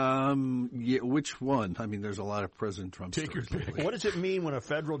 Which one? I mean, there's a lot of President Trump Take your stories pick. lately. What does it mean when a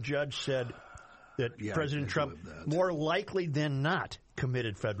federal judge said that Yeah, President I Trump believe that. more likely than not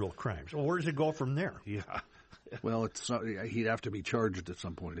committed federal crimes? Well, where does it go from there? Yeah. Well, he'd have to be charged at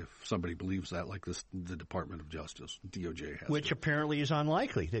some point if somebody believes that, like the Department of Justice, DOJ has. Which apparently is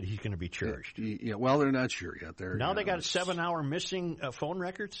unlikely that he's going to be charged. Yeah, well, they're not sure yet. Now they got 7-hour missing phone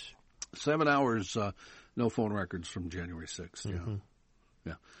records? 7 hours, no phone records from January 6th. Mm-hmm.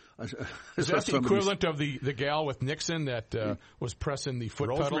 Yeah. Is that the equivalent of the gal with Nixon that was pressing the foot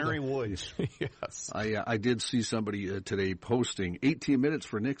pedal? Rosemary Woods. Yes. I did see somebody today posting 18 minutes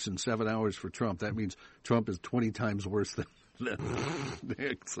for Nixon, 7 hours for Trump. That means Trump is 20 times worse than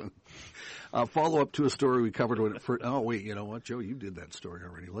Nixon. Follow up to a story we covered when it first. Oh wait, you know what, Joe? You did that story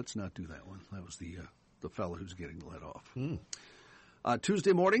already. Let's not do that one. That was the fellow who's getting let off.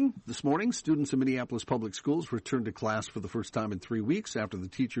 This morning, students in Minneapolis Public Schools returned to class for the first time in 3 weeks after the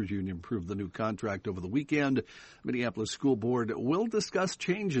teachers union approved the new contract over the weekend. Minneapolis School Board will discuss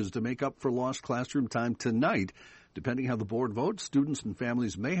changes to make up for lost classroom time tonight. Depending how the board votes, students and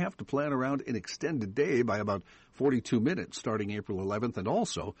families may have to plan around an extended day by about 42 minutes starting April 11th and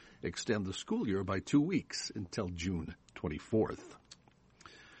also extend the school year by 2 weeks until June 24th.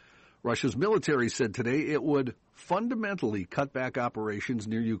 Russia's military said today it would fundamentally cut back operations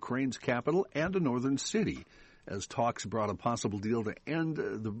near Ukraine's capital and a northern city as talks brought a possible deal to end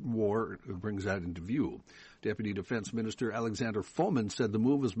the war brings that into view. Deputy Defense Minister Alexander Fomin said the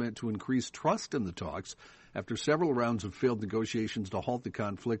move was meant to increase trust in the talks after several rounds of failed negotiations to halt the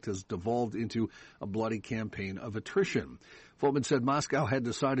conflict has devolved into a bloody campaign of attrition. Fomin said Moscow had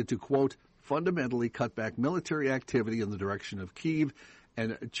decided to, quote, fundamentally cut back military activity in the direction of Kyiv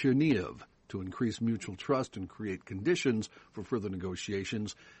and Chernihiv to increase mutual trust and create conditions for further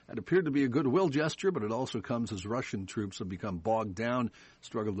negotiations. It appeared to be a goodwill gesture, but it also comes as Russian troops have become bogged down,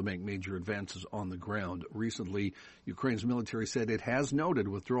 struggled to make major advances on the ground. Recently, Ukraine's military said it has noted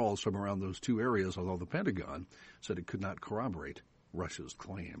withdrawals from around those two areas, although the Pentagon said it could not corroborate Russia's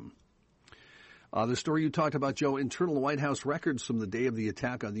claim. The story you talked about, Joe, internal White House records from the day of the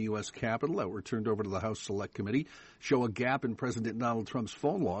attack on the U.S. Capitol that were turned over to the House Select Committee show a gap in President Donald Trump's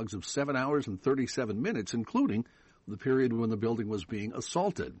phone logs of 7 hours and 37 minutes, including the period when the building was being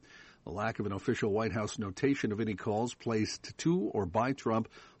assaulted. The lack of an official White House notation of any calls placed to or by Trump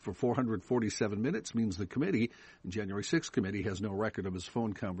for 447 minutes means the committee, the January 6th committee, has no record of his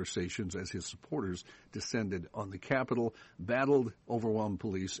phone conversations as his supporters descended on the Capitol, battled overwhelmed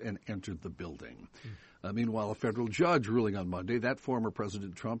police, and entered the building. Meanwhile, a federal judge ruling on Monday that former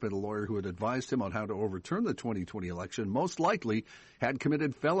President Trump and a lawyer who had advised him on how to overturn the 2020 election most likely had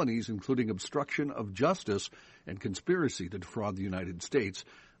committed felonies, including obstruction of justice and conspiracy to defraud the United States.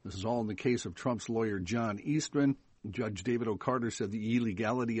 This is all in the case of Trump's lawyer, John Eastman. Judge David O'Carter said the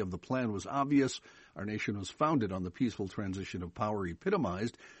illegality of the plan was obvious. Our nation was founded on the peaceful transition of power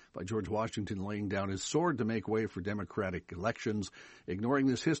epitomized by George Washington laying down his sword to make way for democratic elections. Ignoring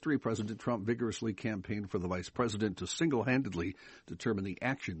this history, President Trump vigorously campaigned for the vice president to single-handedly determine the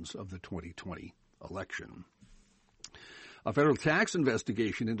actions of the 2020 election. A federal tax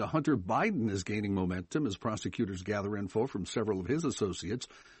investigation into Hunter Biden is gaining momentum as prosecutors gather info from several of his associates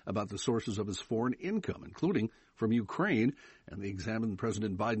about the sources of his foreign income, including from Ukraine, and they examined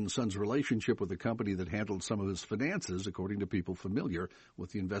President Biden's son's relationship with the company that handled some of his finances, according to people familiar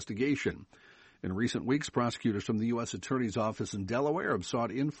with the investigation. In recent weeks, prosecutors from the U.S. Attorney's Office in Delaware have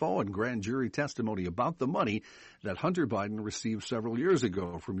sought info and grand jury testimony about the money that Hunter Biden received several years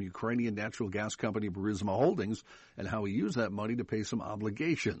ago from Ukrainian natural gas company Burisma Holdings and how he used that money to pay some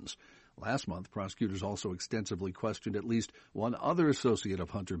obligations. Last month, prosecutors also extensively questioned at least one other associate of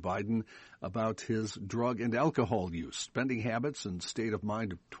Hunter Biden about his drug and alcohol use, spending habits, and state of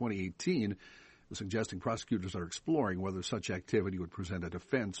mind of 2018, suggesting prosecutors are exploring whether such activity would present a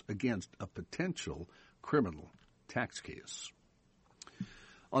defense against a potential criminal tax case.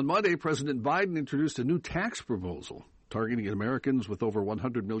 On Monday, President Biden introduced a new tax proposal targeting Americans with over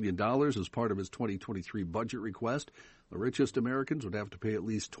 $100 million as part of his 2023 budget request. The richest Americans would have to pay at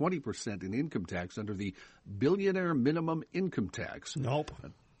least 20% in income tax under the billionaire minimum income tax. Nope.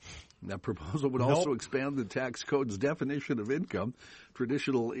 That proposal would also expand the tax code's definition of income.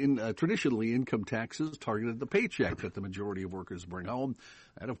 Traditionally, income taxes targeted the paycheck that the majority of workers bring home.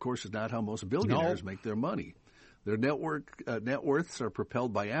 That, of course, is not how most billionaires make their money. Their net worths are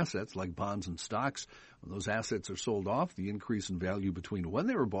propelled by assets like bonds and stocks. When those assets are sold off, the increase in value between when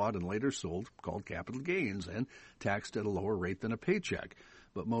they were bought and later sold, called capital gains, and taxed at a lower rate than a paycheck.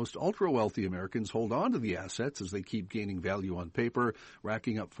 But most ultra-wealthy Americans hold on to the assets as they keep gaining value on paper,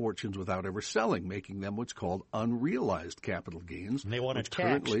 racking up fortunes without ever selling, making them what's called unrealized capital gains. And they want to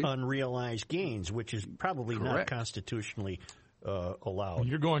tax unrealized gains, which is probably not constitutionally allowed.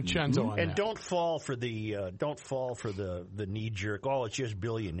 You're going Chenzo on and that. Don't fall for the knee jerk. Oh, it's just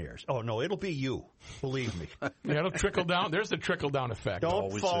billionaires. Oh no, it'll be you. Believe me. Yeah, it'll trickle down. There's the trickle down effect.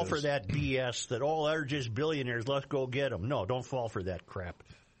 Don't fall for that BS that they're just billionaires. Let's go get them. No, don't fall for that crap.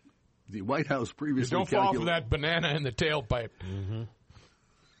 The White House previously don't fall for that banana in the tailpipe. Mm-hmm.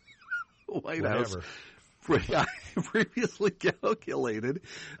 White House previously calculated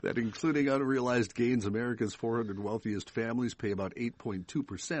that including unrealized gains, America's 400 wealthiest families pay about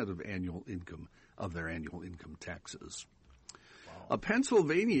 8.2% of their annual income taxes. A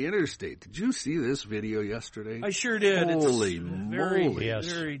Pennsylvania interstate. Did you see this video yesterday? I sure did. Holy moly.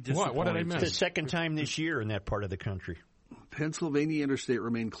 Very disappointing. What did I miss? It's the second time this year in that part of the country. Pennsylvania interstate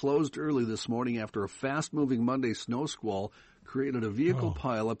remained closed early this morning after a fast-moving Monday snow squall created a vehicle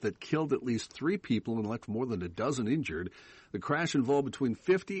pileup that killed at least 3 people and left more than a dozen injured. The crash involved between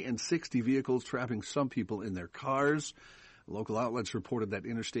 50 and 60 vehicles, trapping some people in their cars. Local outlets reported that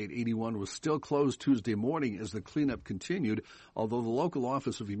Interstate 81 was still closed Tuesday morning as the cleanup continued, although the local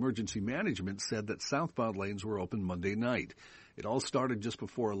Office of Emergency Management said that southbound lanes were open Monday night. It all started just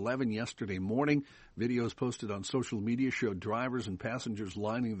before 11 yesterday morning. Videos posted on social media showed drivers and passengers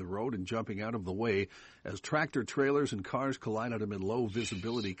lining the road and jumping out of the way as tractor trailers and cars collided amid low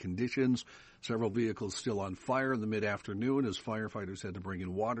visibility conditions. Several vehicles still on fire in the mid-afternoon as firefighters had to bring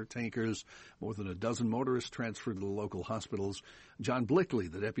in water tankers. More than a dozen motorists transferred to the local hospitals. John Blickley,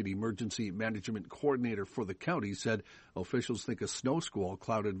 the Deputy Emergency Management Coordinator for the county, said officials think a snow squall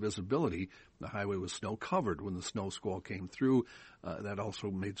clouded visibility. The highway was snow-covered when the snow squall came through. true. That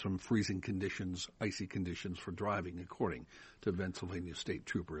also made some freezing conditions, icy conditions for driving, according to Pennsylvania State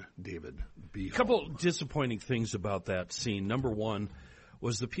Trooper David B. A couple disappointing things about that scene. Number one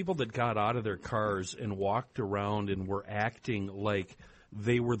was the people that got out of their cars and walked around and were acting like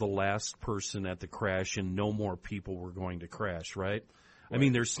they were the last person at the crash and no more people were going to crash, right? I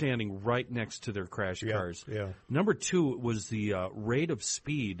mean, they're standing right next to their crash cars. Yeah. Number two was the rate of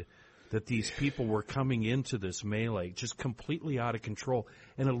speed that these people were coming into this melee, just completely out of control.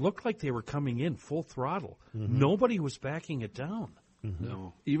 And it looked like they were coming in full throttle. Mm-hmm. Nobody was backing it down. Mm-hmm.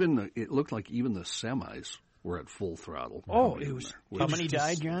 No, it looked like even the semis were at full throttle. Oh, it was. How many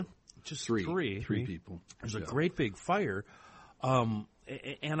died, John? Just three. Three People. It was a great big fire.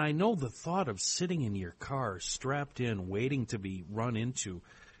 And I know the thought of sitting in your car, strapped in, waiting to be run into,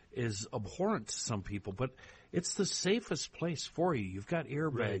 is abhorrent to some people, but it's the safest place for you. You've got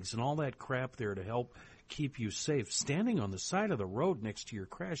airbags and all that crap there to help keep you safe. Standing on the side of the road next to your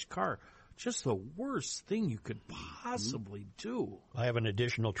crashed car, just the worst thing you could possibly do. I have an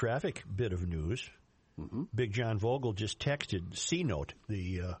additional traffic bit of news. Mm-hmm. Big John Vogel just texted C-Note,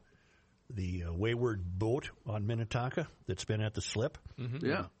 the wayward boat on Minnetonka that's been at the slip. Mm-hmm.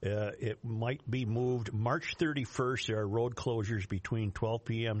 Yeah. It might be moved March 31st. There are road closures between 12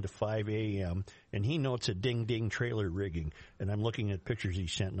 p.m. to 5 a.m. And he notes a ding-ding trailer rigging. And I'm looking at pictures he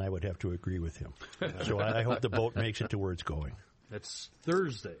sent, and I would have to agree with him. So I hope the boat makes it to where it's going. That's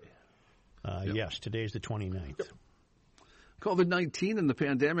Thursday. Yes, today's the 29th. Yep. COVID-19 and the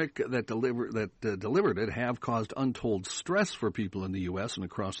pandemic that delivered it have caused untold stress for people in the U.S. and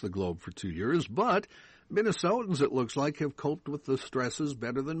across the globe for 2 years, but Minnesotans, it looks like, have coped with the stresses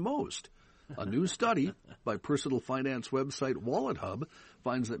better than most. A new study by personal finance website WalletHub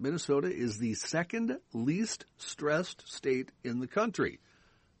finds that Minnesota is the second least stressed state in the country.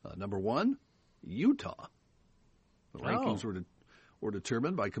 Number one, Utah. The rankings were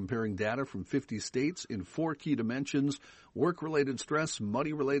determined by comparing data from 50 states in 4 key dimensions: work-related stress,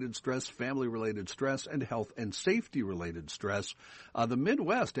 money-related stress, family-related stress, and health and safety-related stress. The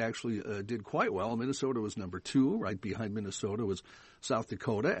Midwest actually did quite well. Minnesota was number 2. Right behind Minnesota was South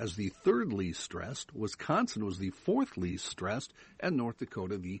Dakota as the 3rd least stressed. Wisconsin was the 4th least stressed, and North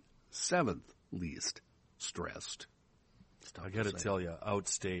Dakota the 7th least stressed. I got to tell you,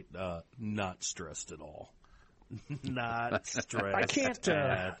 outstate, not stressed at all. Not stressed.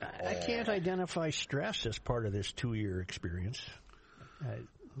 I can't identify stress as part of this 2-year experience. I'm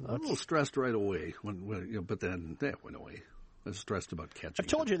a little stressed right away, but then that went away. I was stressed about catching. I've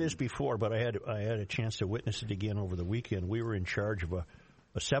told you this before, but I had a chance to witness it again over the weekend. We were in charge of a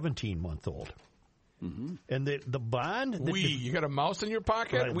 17-month-old. Mm-hmm. And the bond... you got a mouse in your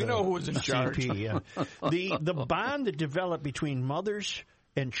pocket? Right, we know who was in charge. CP, yeah. The bond that developed between mothers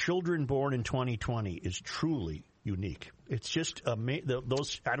and children born in 2020 is truly unique. It's just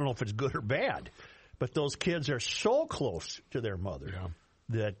those. I don't know if it's good or bad, but those kids are so close to their mother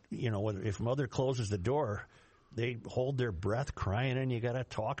that if mother closes the door, they hold their breath crying, and you got to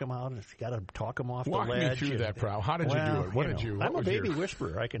talk them out. You got to talk them off Walk the ledge. Walk me through that, Prowl. How did you do it? What did you? I'm a baby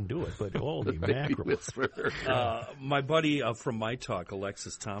whisperer. I can do it, but holy mackerel! My buddy from My Talk,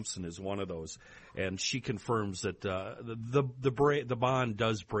 Alexis Thompson, is one of those, and she confirms that the bond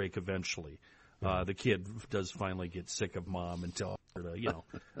does break eventually. The kid does finally get sick of mom and tell her to,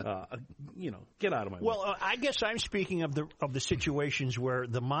 get out of my way. Well, I guess I'm speaking of the situations where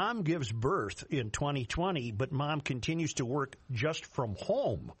the mom gives birth in 2020, but mom continues to work just from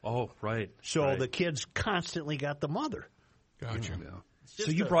home. Oh, right. So the kids constantly got the mother. Gotcha.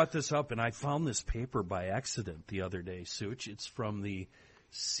 So you brought this up, and I found this paper by accident the other day, Such. It's from the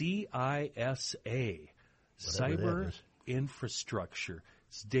CISA, Cyber Infrastructure.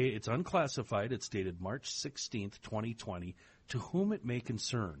 It's unclassified. It's dated March 16th, 2020. To whom it may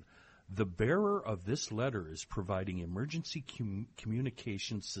concern, the bearer of this letter is providing emergency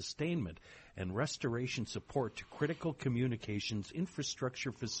communications sustainment and restoration support to critical communications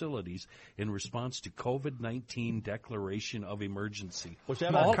infrastructure facilities in response to COVID-19 declaration of emergency. Was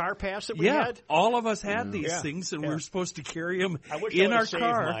that our car pass that we had? All of us had these things, and we were supposed to carry them in our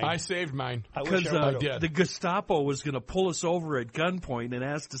car. I saved mine. Because the Gestapo was going to pull us over at gunpoint and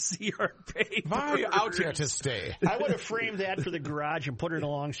ask to see our papers. Why are you out here to stay? I would have framed that for the garage and put it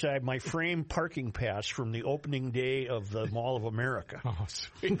alongside my framed parking pass from the opening day of the Mall of America. Oh,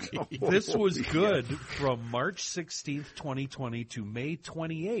 sweet. This was good from March 16th, 2020 to May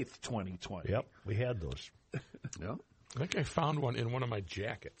 28th, 2020. Yep, we had those. Yep. I think I found one in one of my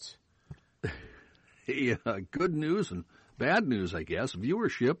jackets. Good news and bad news, I guess.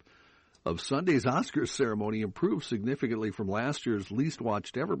 Viewership of Sunday's Oscars ceremony improved significantly from last year's least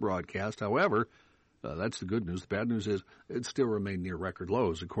watched ever broadcast. However, That's the good news. The bad news is it still remained near record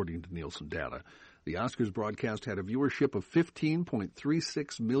lows, according to Nielsen data. The Oscars broadcast had a viewership of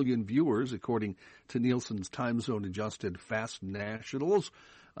 15.36 million viewers, according to Nielsen's time zone adjusted Fast Nationals.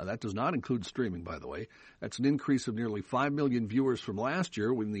 That does not include streaming, by the way. That's an increase of nearly 5 million viewers from last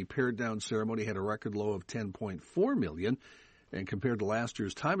year, when the pared down ceremony had a record low of 10.4 million. And compared to last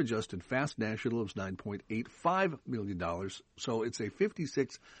year's time-adjusted Fast National, it was $9.85 million. So it's a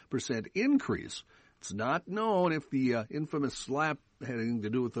 56% increase. It's not known if the infamous slap had anything to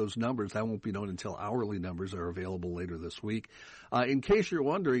do with those numbers. That won't be known until hourly numbers are available later this week. In case you're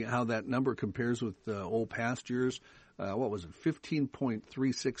wondering how that number compares with old past years, what was it,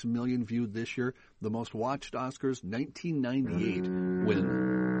 15.36 million viewed this year. The most watched Oscars,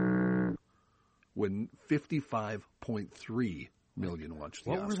 1998, when 55.3 million watched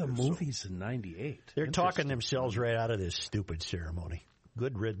the Oscars. What were the movies in 98? They're talking themselves right out of this stupid ceremony.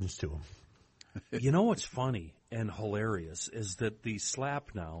 Good riddance to them. You know what's funny and hilarious is that the slap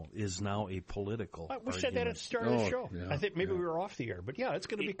now is now a political We said that at the start of the show. Yeah, I think maybe we were off the air. But, yeah, it's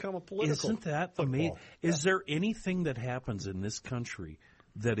going to become a political Isn't that football. amazing? Is there anything that happens in this country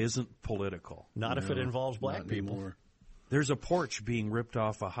that isn't political? Not if it involves black Not people. anymore. There's a porch being ripped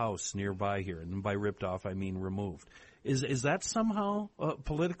off a house nearby here, and by ripped off I mean removed. Is that somehow a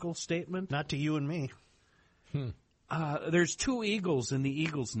political statement? Not to you and me. There's 2 eagles in the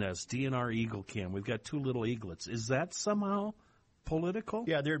eagle's nest, DNR Eagle Cam. We've got 2 little eaglets. Is that somehow political?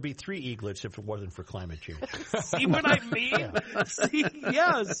 Yeah, there'd be 3 eaglets if it wasn't for climate change. See what I mean? See,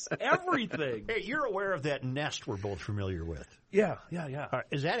 yes, everything. Hey, you're aware of that nest we're both familiar with. Yeah.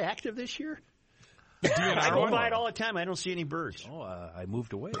 Is that active this year? DNR I go one? by it all the time. I don't see any birds. Oh, I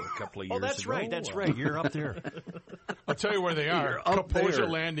moved away a couple of years Oh, that's ago. right. That's right. You're up there. I'll tell you where they are. up Kaposia there.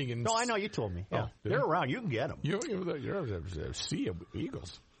 Landing in. No, I know. You told me. Yeah. did They're I? around. You can get them. You're a sea of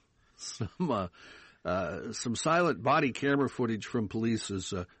eagles. Some silent body camera footage from police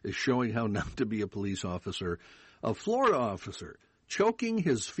is showing how not to be a police officer. A Florida officer choking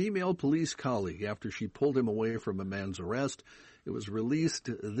his female police colleague after she pulled him away from a man's arrest. It was released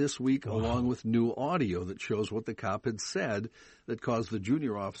this week along with new audio that shows what the cop had said that caused the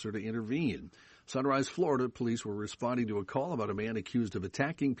junior officer to intervene. Sunrise, Florida, police were responding to a call about a man accused of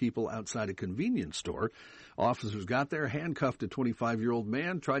attacking people outside a convenience store. Officers got there, handcuffed a 25-year-old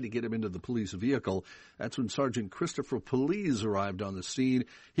man, tried to get him into the police vehicle. That's when Sergeant Christopher Police arrived on the scene.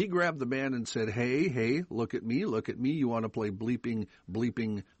 He grabbed the man and said, hey, look at me. You want to play bleeping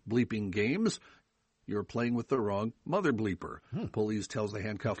games? You're playing with the wrong mother bleeper. Police tells the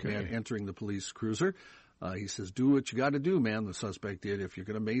handcuffed man entering the police cruiser. He says, do what you got to do, man, the suspect did. If you're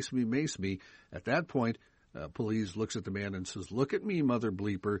going to mace me. At that point, police looks at the man and says, look at me, mother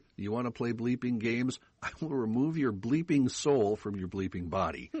bleeper. You want to play bleeping games? I will remove your bleeping soul from your bleeping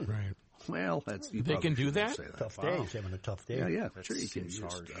body. Right. Well, that's... They can do that? Say that. Tough day. He's having a tough day. Yeah, That sure you can. seems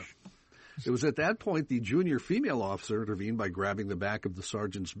harsh. It was at that point the junior female officer intervened by grabbing the back of the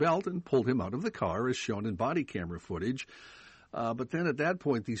sergeant's belt and pulled him out of the car, as shown in body camera footage. But then at that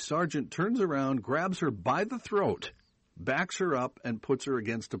point, the sergeant turns around, grabs her by the throat, backs her up, and puts her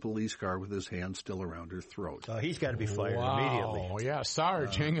against a police car with his hand still around her throat. He's got to be fired Wow. immediately. Yeah,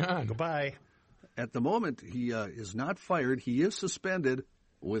 Sarge, hang on. Goodbye. At the moment, he is not fired. He is suspended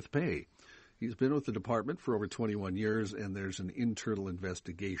with pay. He's been with the department for over 21 years, and there's an internal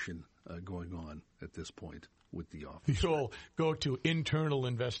investigation going on at this point with the office. You'll go to internal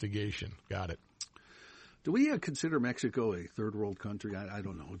investigation. Got it. Do we consider Mexico a third world country? I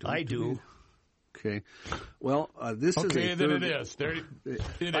don't know. I do. Okay. Well, this is Okay, a then third... it is. There,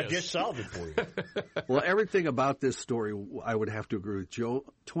 it I is. just solved it for you. Well, everything about this story, I would have to agree with Joe.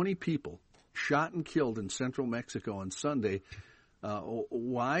 20 people shot and killed in central Mexico on Sunday.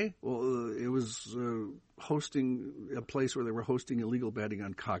 Why? Well, it was hosting a place where they were hosting illegal betting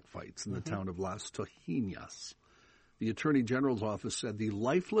on cockfights in the town of Las Tojinas. The Attorney General's office said the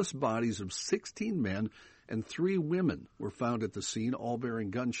lifeless bodies of 16 men and 3 women were found at the scene, all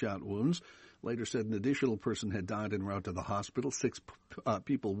bearing gunshot wounds. Later said an additional person had died en route to the hospital, 6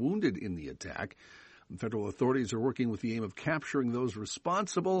 people wounded in the attack. Federal authorities are working with the aim of capturing those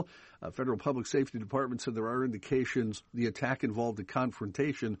responsible. Federal Public Safety Department said there are indications the attack involved a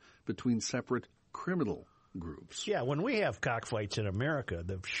confrontation between separate criminal groups. Yeah, when we have cockfights in America,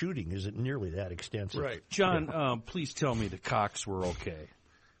 the shooting isn't nearly that extensive. Right. John, please tell me the cocks were okay.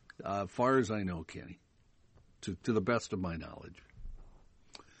 Far as I know, Kenny, to the best of my knowledge.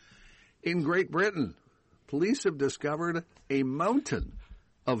 In Great Britain, police have discovered a mountain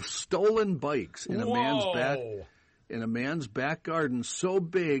of stolen bikes in a man's back garden, so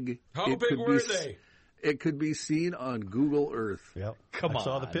big. How big were they? It could be seen on Google Earth. Yep. Come I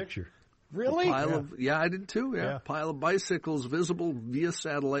saw on. the picture. Really? I did too. Yeah. A pile of bicycles visible via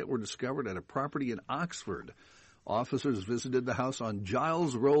satellite were discovered at a property in Oxford. Officers visited the house on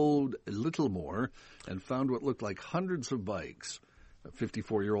Giles Road, Littlemore, and found what looked like hundreds of bikes. A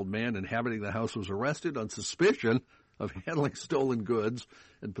 54-year-old man inhabiting the house was arrested on suspicion of handling stolen goods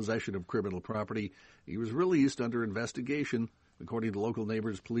and possession of criminal property. He was released under investigation. According to local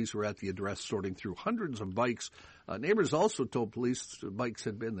neighbors, police were at the address sorting through hundreds of bikes. Neighbors also told police the bikes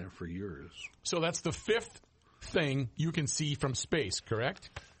had been there for years. So that's the fifth thing you can see from space, correct?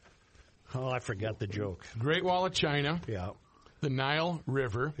 Oh, I forgot the joke. Great Wall of China. Yeah. The Nile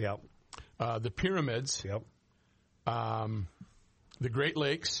River. Yep. The pyramids. Yep. The Great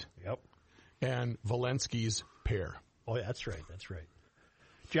Lakes. Yep. And Valensky's pear. Oh, that's right. That's right.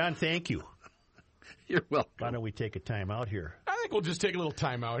 John, thank you. You're welcome. Why don't we take a time out here? I think we'll just take a little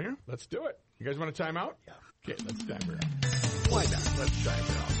time out here. Let's do it. You guys want a time out? Yeah. Okay, let's time her out. Why not? Let's time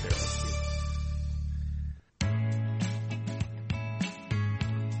her out there. Let's see.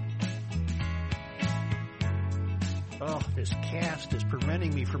 Oh, this cast is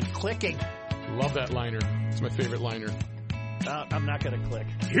preventing me from clicking. Love that liner. It's my favorite liner. I'm not going to click.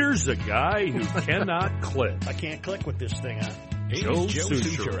 Here's a guy who cannot click. I can't click with this thing on. Joe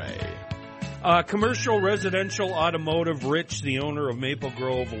Souchere. Commercial, residential, automotive, Rich, the owner of Maple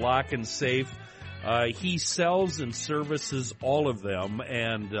Grove Lock and Safe. He sells and services all of them.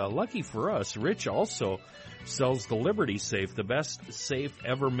 And lucky for us, Rich also sells the Liberty Safe, the best safe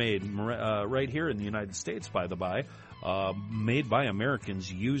ever made right here in the United States, by the by. Made by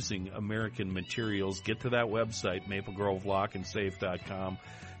Americans using American materials. Get to that website, maplegrovelockandsafe.com.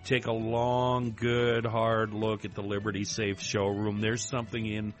 Take a long, good, hard look at the Liberty Safe showroom. There's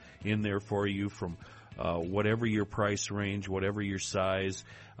something in there for you from whatever your price range, whatever your size.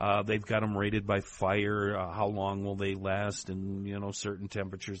 They've got them rated by fire. How long will they last? And, certain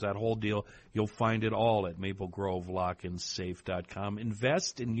temperatures, that whole deal. You'll find it all at maplegrovelockandsafe.com.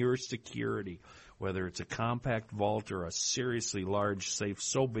 Invest in your security. Whether it's a compact vault or a seriously large safe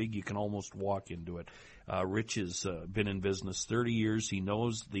so big you can almost walk into it. Rich has been in business 30 years. He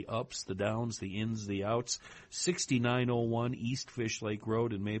knows the ups, the downs, the ins, the outs. 6901 East Fish Lake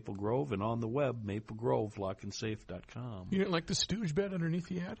Road in Maple Grove, and on the web, maplegrovelockandsafe.com. You didn't like the stooge bed underneath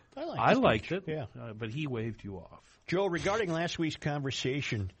the ad? I liked it, yeah. But he waved you off. Joe, regarding last week's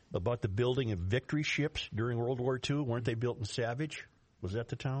conversation about the building of victory ships during World War II, weren't they built in Savage? Was that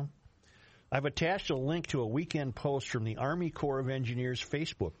the town? I've attached a link to a weekend post from the Army Corps of Engineers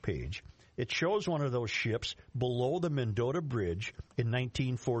Facebook page. It shows one of those ships below the Mendota Bridge in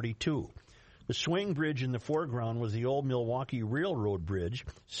 1942. The swing bridge in the foreground was the old Milwaukee Railroad Bridge,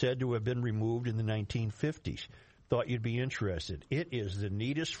 said to have been removed in the 1950s. Thought you'd be interested. It is the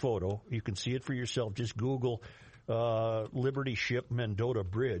neatest photo. You can see it for yourself. Just Google Liberty Ship Mendota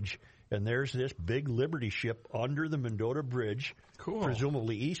Bridge, and there's this big Liberty ship under the Mendota Bridge, cool,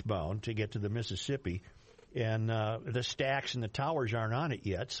 presumably eastbound to get to the Mississippi. And the stacks and the towers aren't on it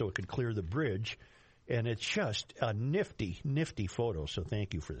yet, so it could clear the bridge. And it's just a nifty, nifty photo, so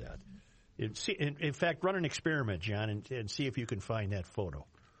thank you for that. In fact, run an experiment, John, and see if you can find that photo.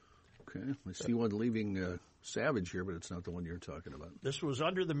 Okay. I see one leaving Savage here, but it's not the one you're talking about. This was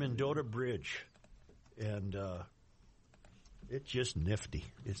under the Mendota Bridge, and it's just nifty.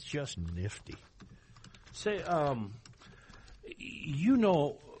 It's just nifty. Say,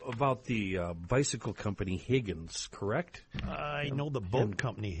 about the bicycle company Higgins, correct? I know the boat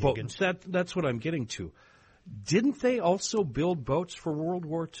company Higgins. That's what I'm getting to. Didn't they also build boats for World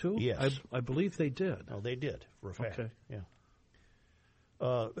War II? Yes. I believe they did. Oh, they did, for a fact. Okay.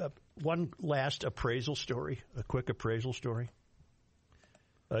 Yeah. One last appraisal story, a quick appraisal story.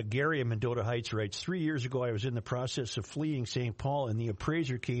 Gary in Mendota Heights writes, 3 years ago I was in the process of fleeing St. Paul, and the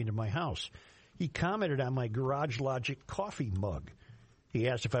appraiser came to my house. He commented on my Garage Logic coffee mug. He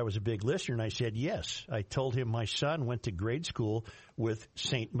asked if I was a big listener, and I said yes. I told him my son went to grade school with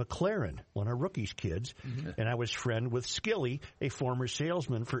St. McLaren, one of Rookie's kids, and I was friend with Skilly, a former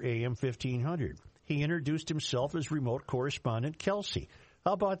salesman for AM 1500. He introduced himself as remote correspondent Kelsey.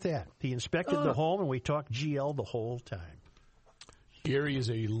 How about that? He inspected the home, and we talked GL the whole time. Gary is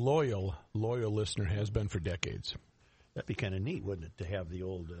a loyal listener, has been for decades. That'd be kind of neat, wouldn't it, to have the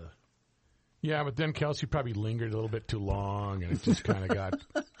old... Yeah, but then Kelsey probably lingered a little bit too long, and it just kind of got,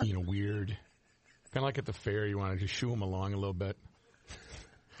 weird. Kind of like at the fair, you want to just shoo them along a little bit.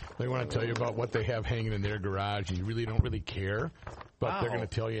 They want to tell you about what they have hanging in their garage, and you really don't really care, but they're going to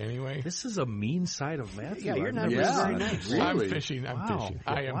tell you anyway. This is a mean side of Matthew. Yeah, you're not very nice. Really? I'm fishing.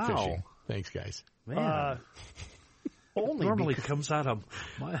 I am fishing. Thanks, guys. Man. Normally comes out of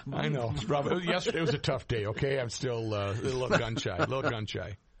my I know. Yesterday was a tough day, okay? I'm still a little gun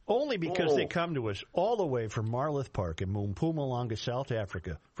shy. only because they come to us all the way from Marloth Park in Mpumalanga, South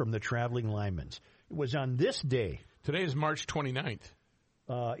Africa, from the Traveling Lymans. It was on this day. Today is March 29th.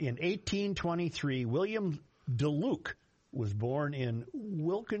 In 1823, William DeLuke was born in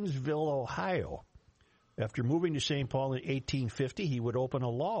Wilkinsville, Ohio. After moving to St. Paul in 1850, he would open a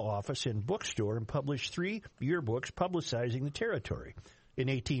law office and bookstore and publish 3 yearbooks publicizing the territory. In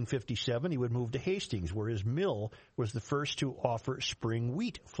 1857, he would move to Hastings, where his mill was the first to offer spring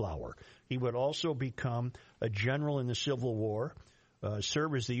wheat flour. He would also become a general in the Civil War,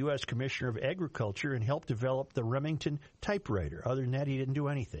 serve as the U.S. Commissioner of Agriculture, and help develop the Remington typewriter. Other than that, he didn't do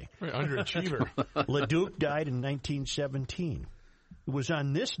anything. Right, underachiever. LeDuc died in 1917. It was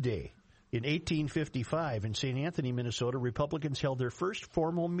on this day, in 1855, in St. Anthony, Minnesota, Republicans held their first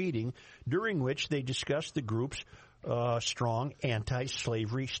formal meeting, during which they discussed the group's strong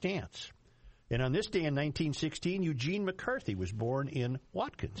anti-slavery stance. And on this day in 1916, Eugene McCarthy was born in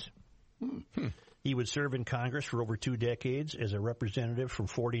Watkins. He would serve in Congress for over 2 decades as a representative from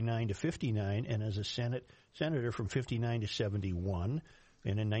 49 to 59 and as a senator from 59 to 71.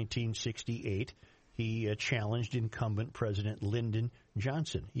 And in 1968, he challenged incumbent President Lyndon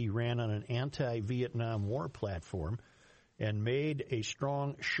Johnson. He ran on an anti-Vietnam War platform and made a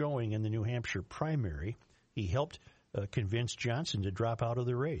strong showing in the New Hampshire primary. He helped convince Johnson to drop out of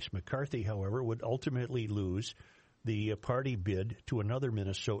the race. McCarthy, however, would ultimately lose the party bid to another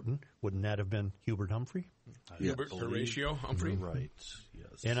Minnesotan. Wouldn't that have been Hubert Humphrey? Hubert Horatio Humphrey. Right,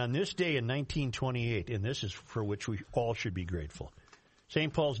 yes. And on this day in 1928, and this is for which we all should be grateful,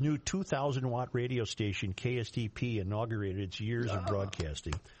 St. Paul's new 2,000-watt radio station, KSTP, inaugurated its years of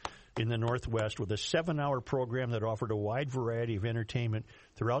broadcasting in the Northwest with a 7-hour program that offered a wide variety of entertainment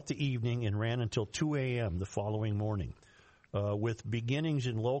throughout the evening and ran until 2 a.m. the following morning. With beginnings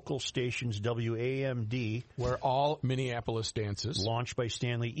in local stations WAMD, where all Minneapolis dances, launched by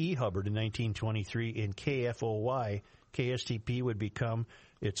Stanley E. Hubbard in 1923, and KFOY, KSTP would become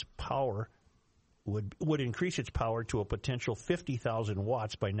its power would increase its power to a potential 50,000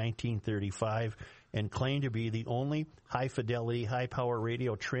 watts by 1935 and claim to be the only high-fidelity, high-power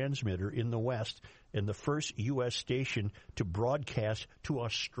radio transmitter in the West and the first U.S. station to broadcast to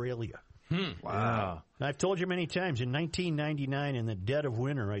Australia. Wow. Now, I've told you many times, in 1999, in the dead of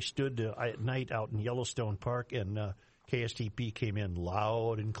winter, I stood at night out in Yellowstone Park, and KSTP came in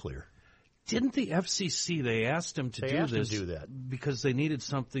loud and clear. Didn't the FCC, they asked him to do that because they needed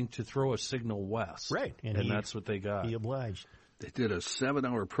something to throw a signal west. Right. And that's what they got. He obliged. They did a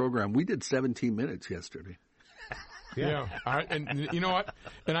 7-hour program. We did 17 minutes yesterday. Yeah. And you know what?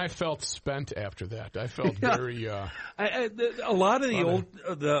 And I felt spent after that. I felt very... a lot of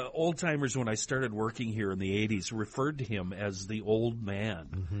the old timers, when I started working here in the 80s, referred to him as the old man.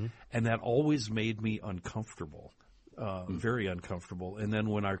 Mm-hmm. And that always made me uncomfortable. Very uncomfortable. And then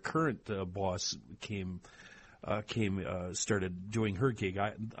when our current boss started doing her gig,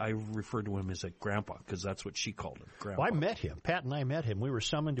 I referred to him as a grandpa because that's what she called him, grandpa. Well, I met him. Pat and I met him. We were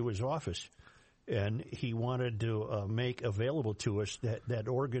summoned to his office, and he wanted to make available to us that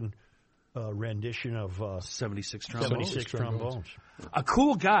organ rendition of 76 trombones. 76 trombones. A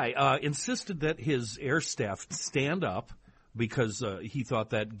cool guy. Insisted that his air staff stand up, because he thought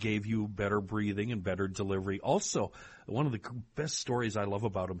that gave you better breathing and better delivery. Also, one of the best stories I love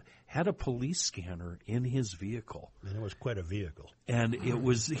about him, had a police scanner in his vehicle. And it was quite a vehicle. And he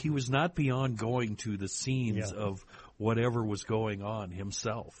was not beyond going to the scenes of whatever was going on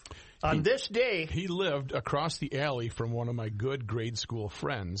himself. On this day, he lived across the alley from one of my good grade school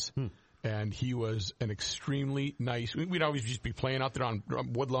friends. And he was an extremely nice... We'd always just be playing out there on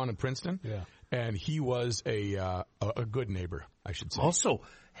Woodlawn in Princeton. Yeah. And he was a good neighbor, I should say. Also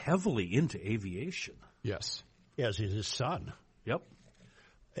heavily into aviation. Yes. As is his son. Yep.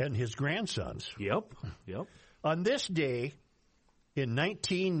 And his grandsons. Yep. On this day in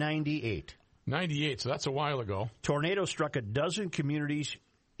 1998. 98, so that's a while ago. Tornado struck a dozen communities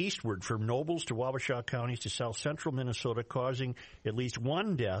eastward from Nobles to Wabasha counties to south central Minnesota, causing at least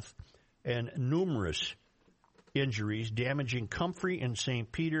one death and numerous injuries, damaging Comfrey and St.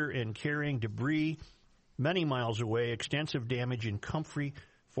 Peter and carrying debris many miles away. Extensive damage in Comfrey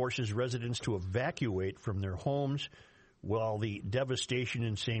forces residents to evacuate from their homes, while the devastation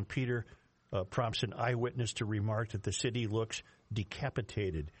in St. Peter prompts an eyewitness to remark that the city looks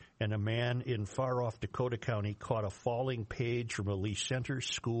decapitated, and a man in far-off Dakota County caught a falling page from a Lee Center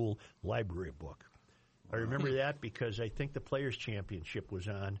School library book. I remember that because I think the Players' Championship was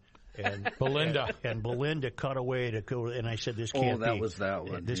on. And Belinda cut away to go, and I said, "This can't be." Oh, that was that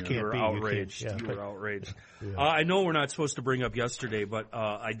one. This can't be. Outraged. You were outraged. I know we're not supposed to bring up yesterday, but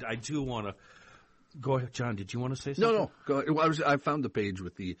I do want to Go ahead, John. Did you want to say something? No. Go ahead. Well, I found the page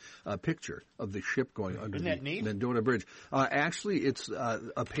with the picture of the ship going under Isn't that neat? the Mendota Bridge. Actually, it's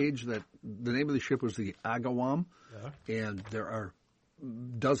a page that the name of the ship was the Agawam, and there are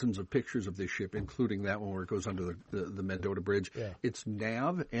dozens of pictures of this ship, including that one where it goes under the Mendota Bridge. Yeah. It's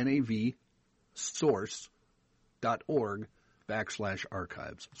NAV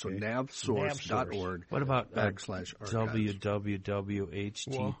source.org/archives. So navsource.org. What about /archives. www.http?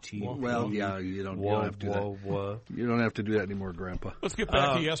 Well, yeah, you don't have to do that. You don't have to do that anymore, Grandpa. Let's get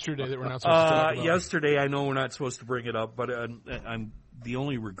back to yesterday that we're not supposed to talk about. Yesterday, I know we're not supposed to bring it up, but I'm the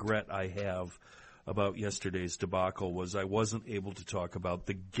only regret I have about yesterday's debacle was I wasn't able to talk about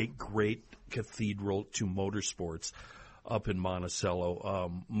the great cathedral to motorsports up in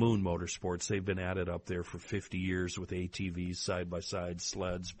Monticello, Moon Motorsports. They've been at it up there for 50 years with ATVs, side-by-side,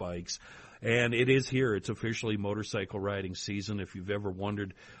 sleds, bikes. And it is here. It's officially motorcycle riding season. If you've ever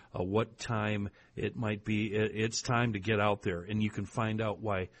wondered what time it might be, it's time to get out there. And you can find out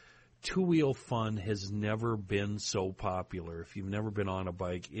why two-wheel fun has never been so popular. If you've never been on a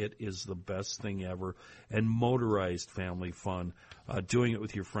bike, it is the best thing ever. And motorized family fun, doing it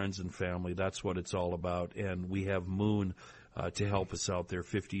with your friends and family, that's what it's all about. And we have Moon to help us out there,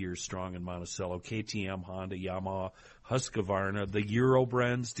 50 years strong in Monticello. KTM, Honda, Yamaha, Husqvarna, the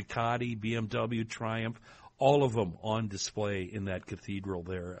Eurobrands, Ducati, BMW, Triumph, all of them on display in that cathedral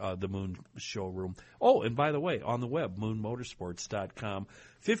there, the Moon showroom. Oh, and by the way, on the web, moonmotorsports.com.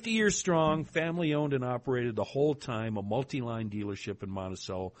 50 years strong, family-owned and operated the whole time, a multi-line dealership in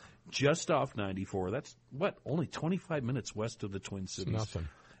Monticello, just off 94. That's, only 25 minutes west of the Twin Cities. Nothing.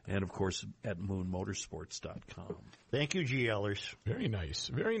 And, of course, at moonmotorsports.com. Thank you, GLers. Very nice.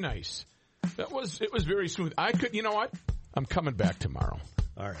 Very nice. It was very smooth. You know what? I'm coming back tomorrow.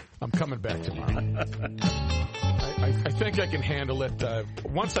 All right. I'm coming back tomorrow. I think I can handle it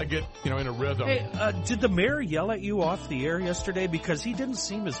once I get, in a rhythm. Hey, did the mayor yell at you off the air yesterday? Because he didn't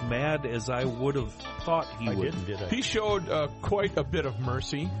seem as mad as I would have thought he would. Did I? He showed quite a bit of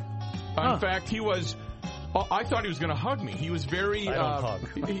mercy. In fact, he was... I thought he was going to hug me. He was very... I don't hug.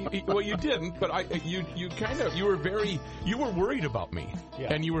 Well, you didn't, but you were worried about me.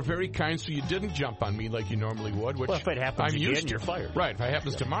 Yeah. And you were very kind, so you didn't jump on me like you normally would, which if it happens I'm again, used to. you're fired. Right. If it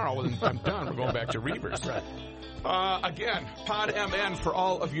happens tomorrow, then I'm done. We're going back to Reavers. Right. Again, PodMN for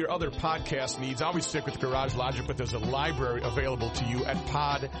all of your other podcast needs. Always stick with Garage Logic, but there's a library available to you at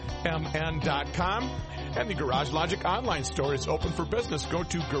podmn.com. And the Garage Logic online store is open for business. Go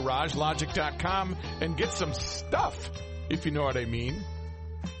to garagelogic.com and get some stuff, if you know what I mean.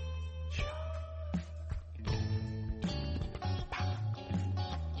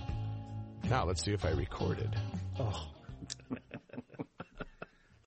 Now, let's see if I recorded. Oh.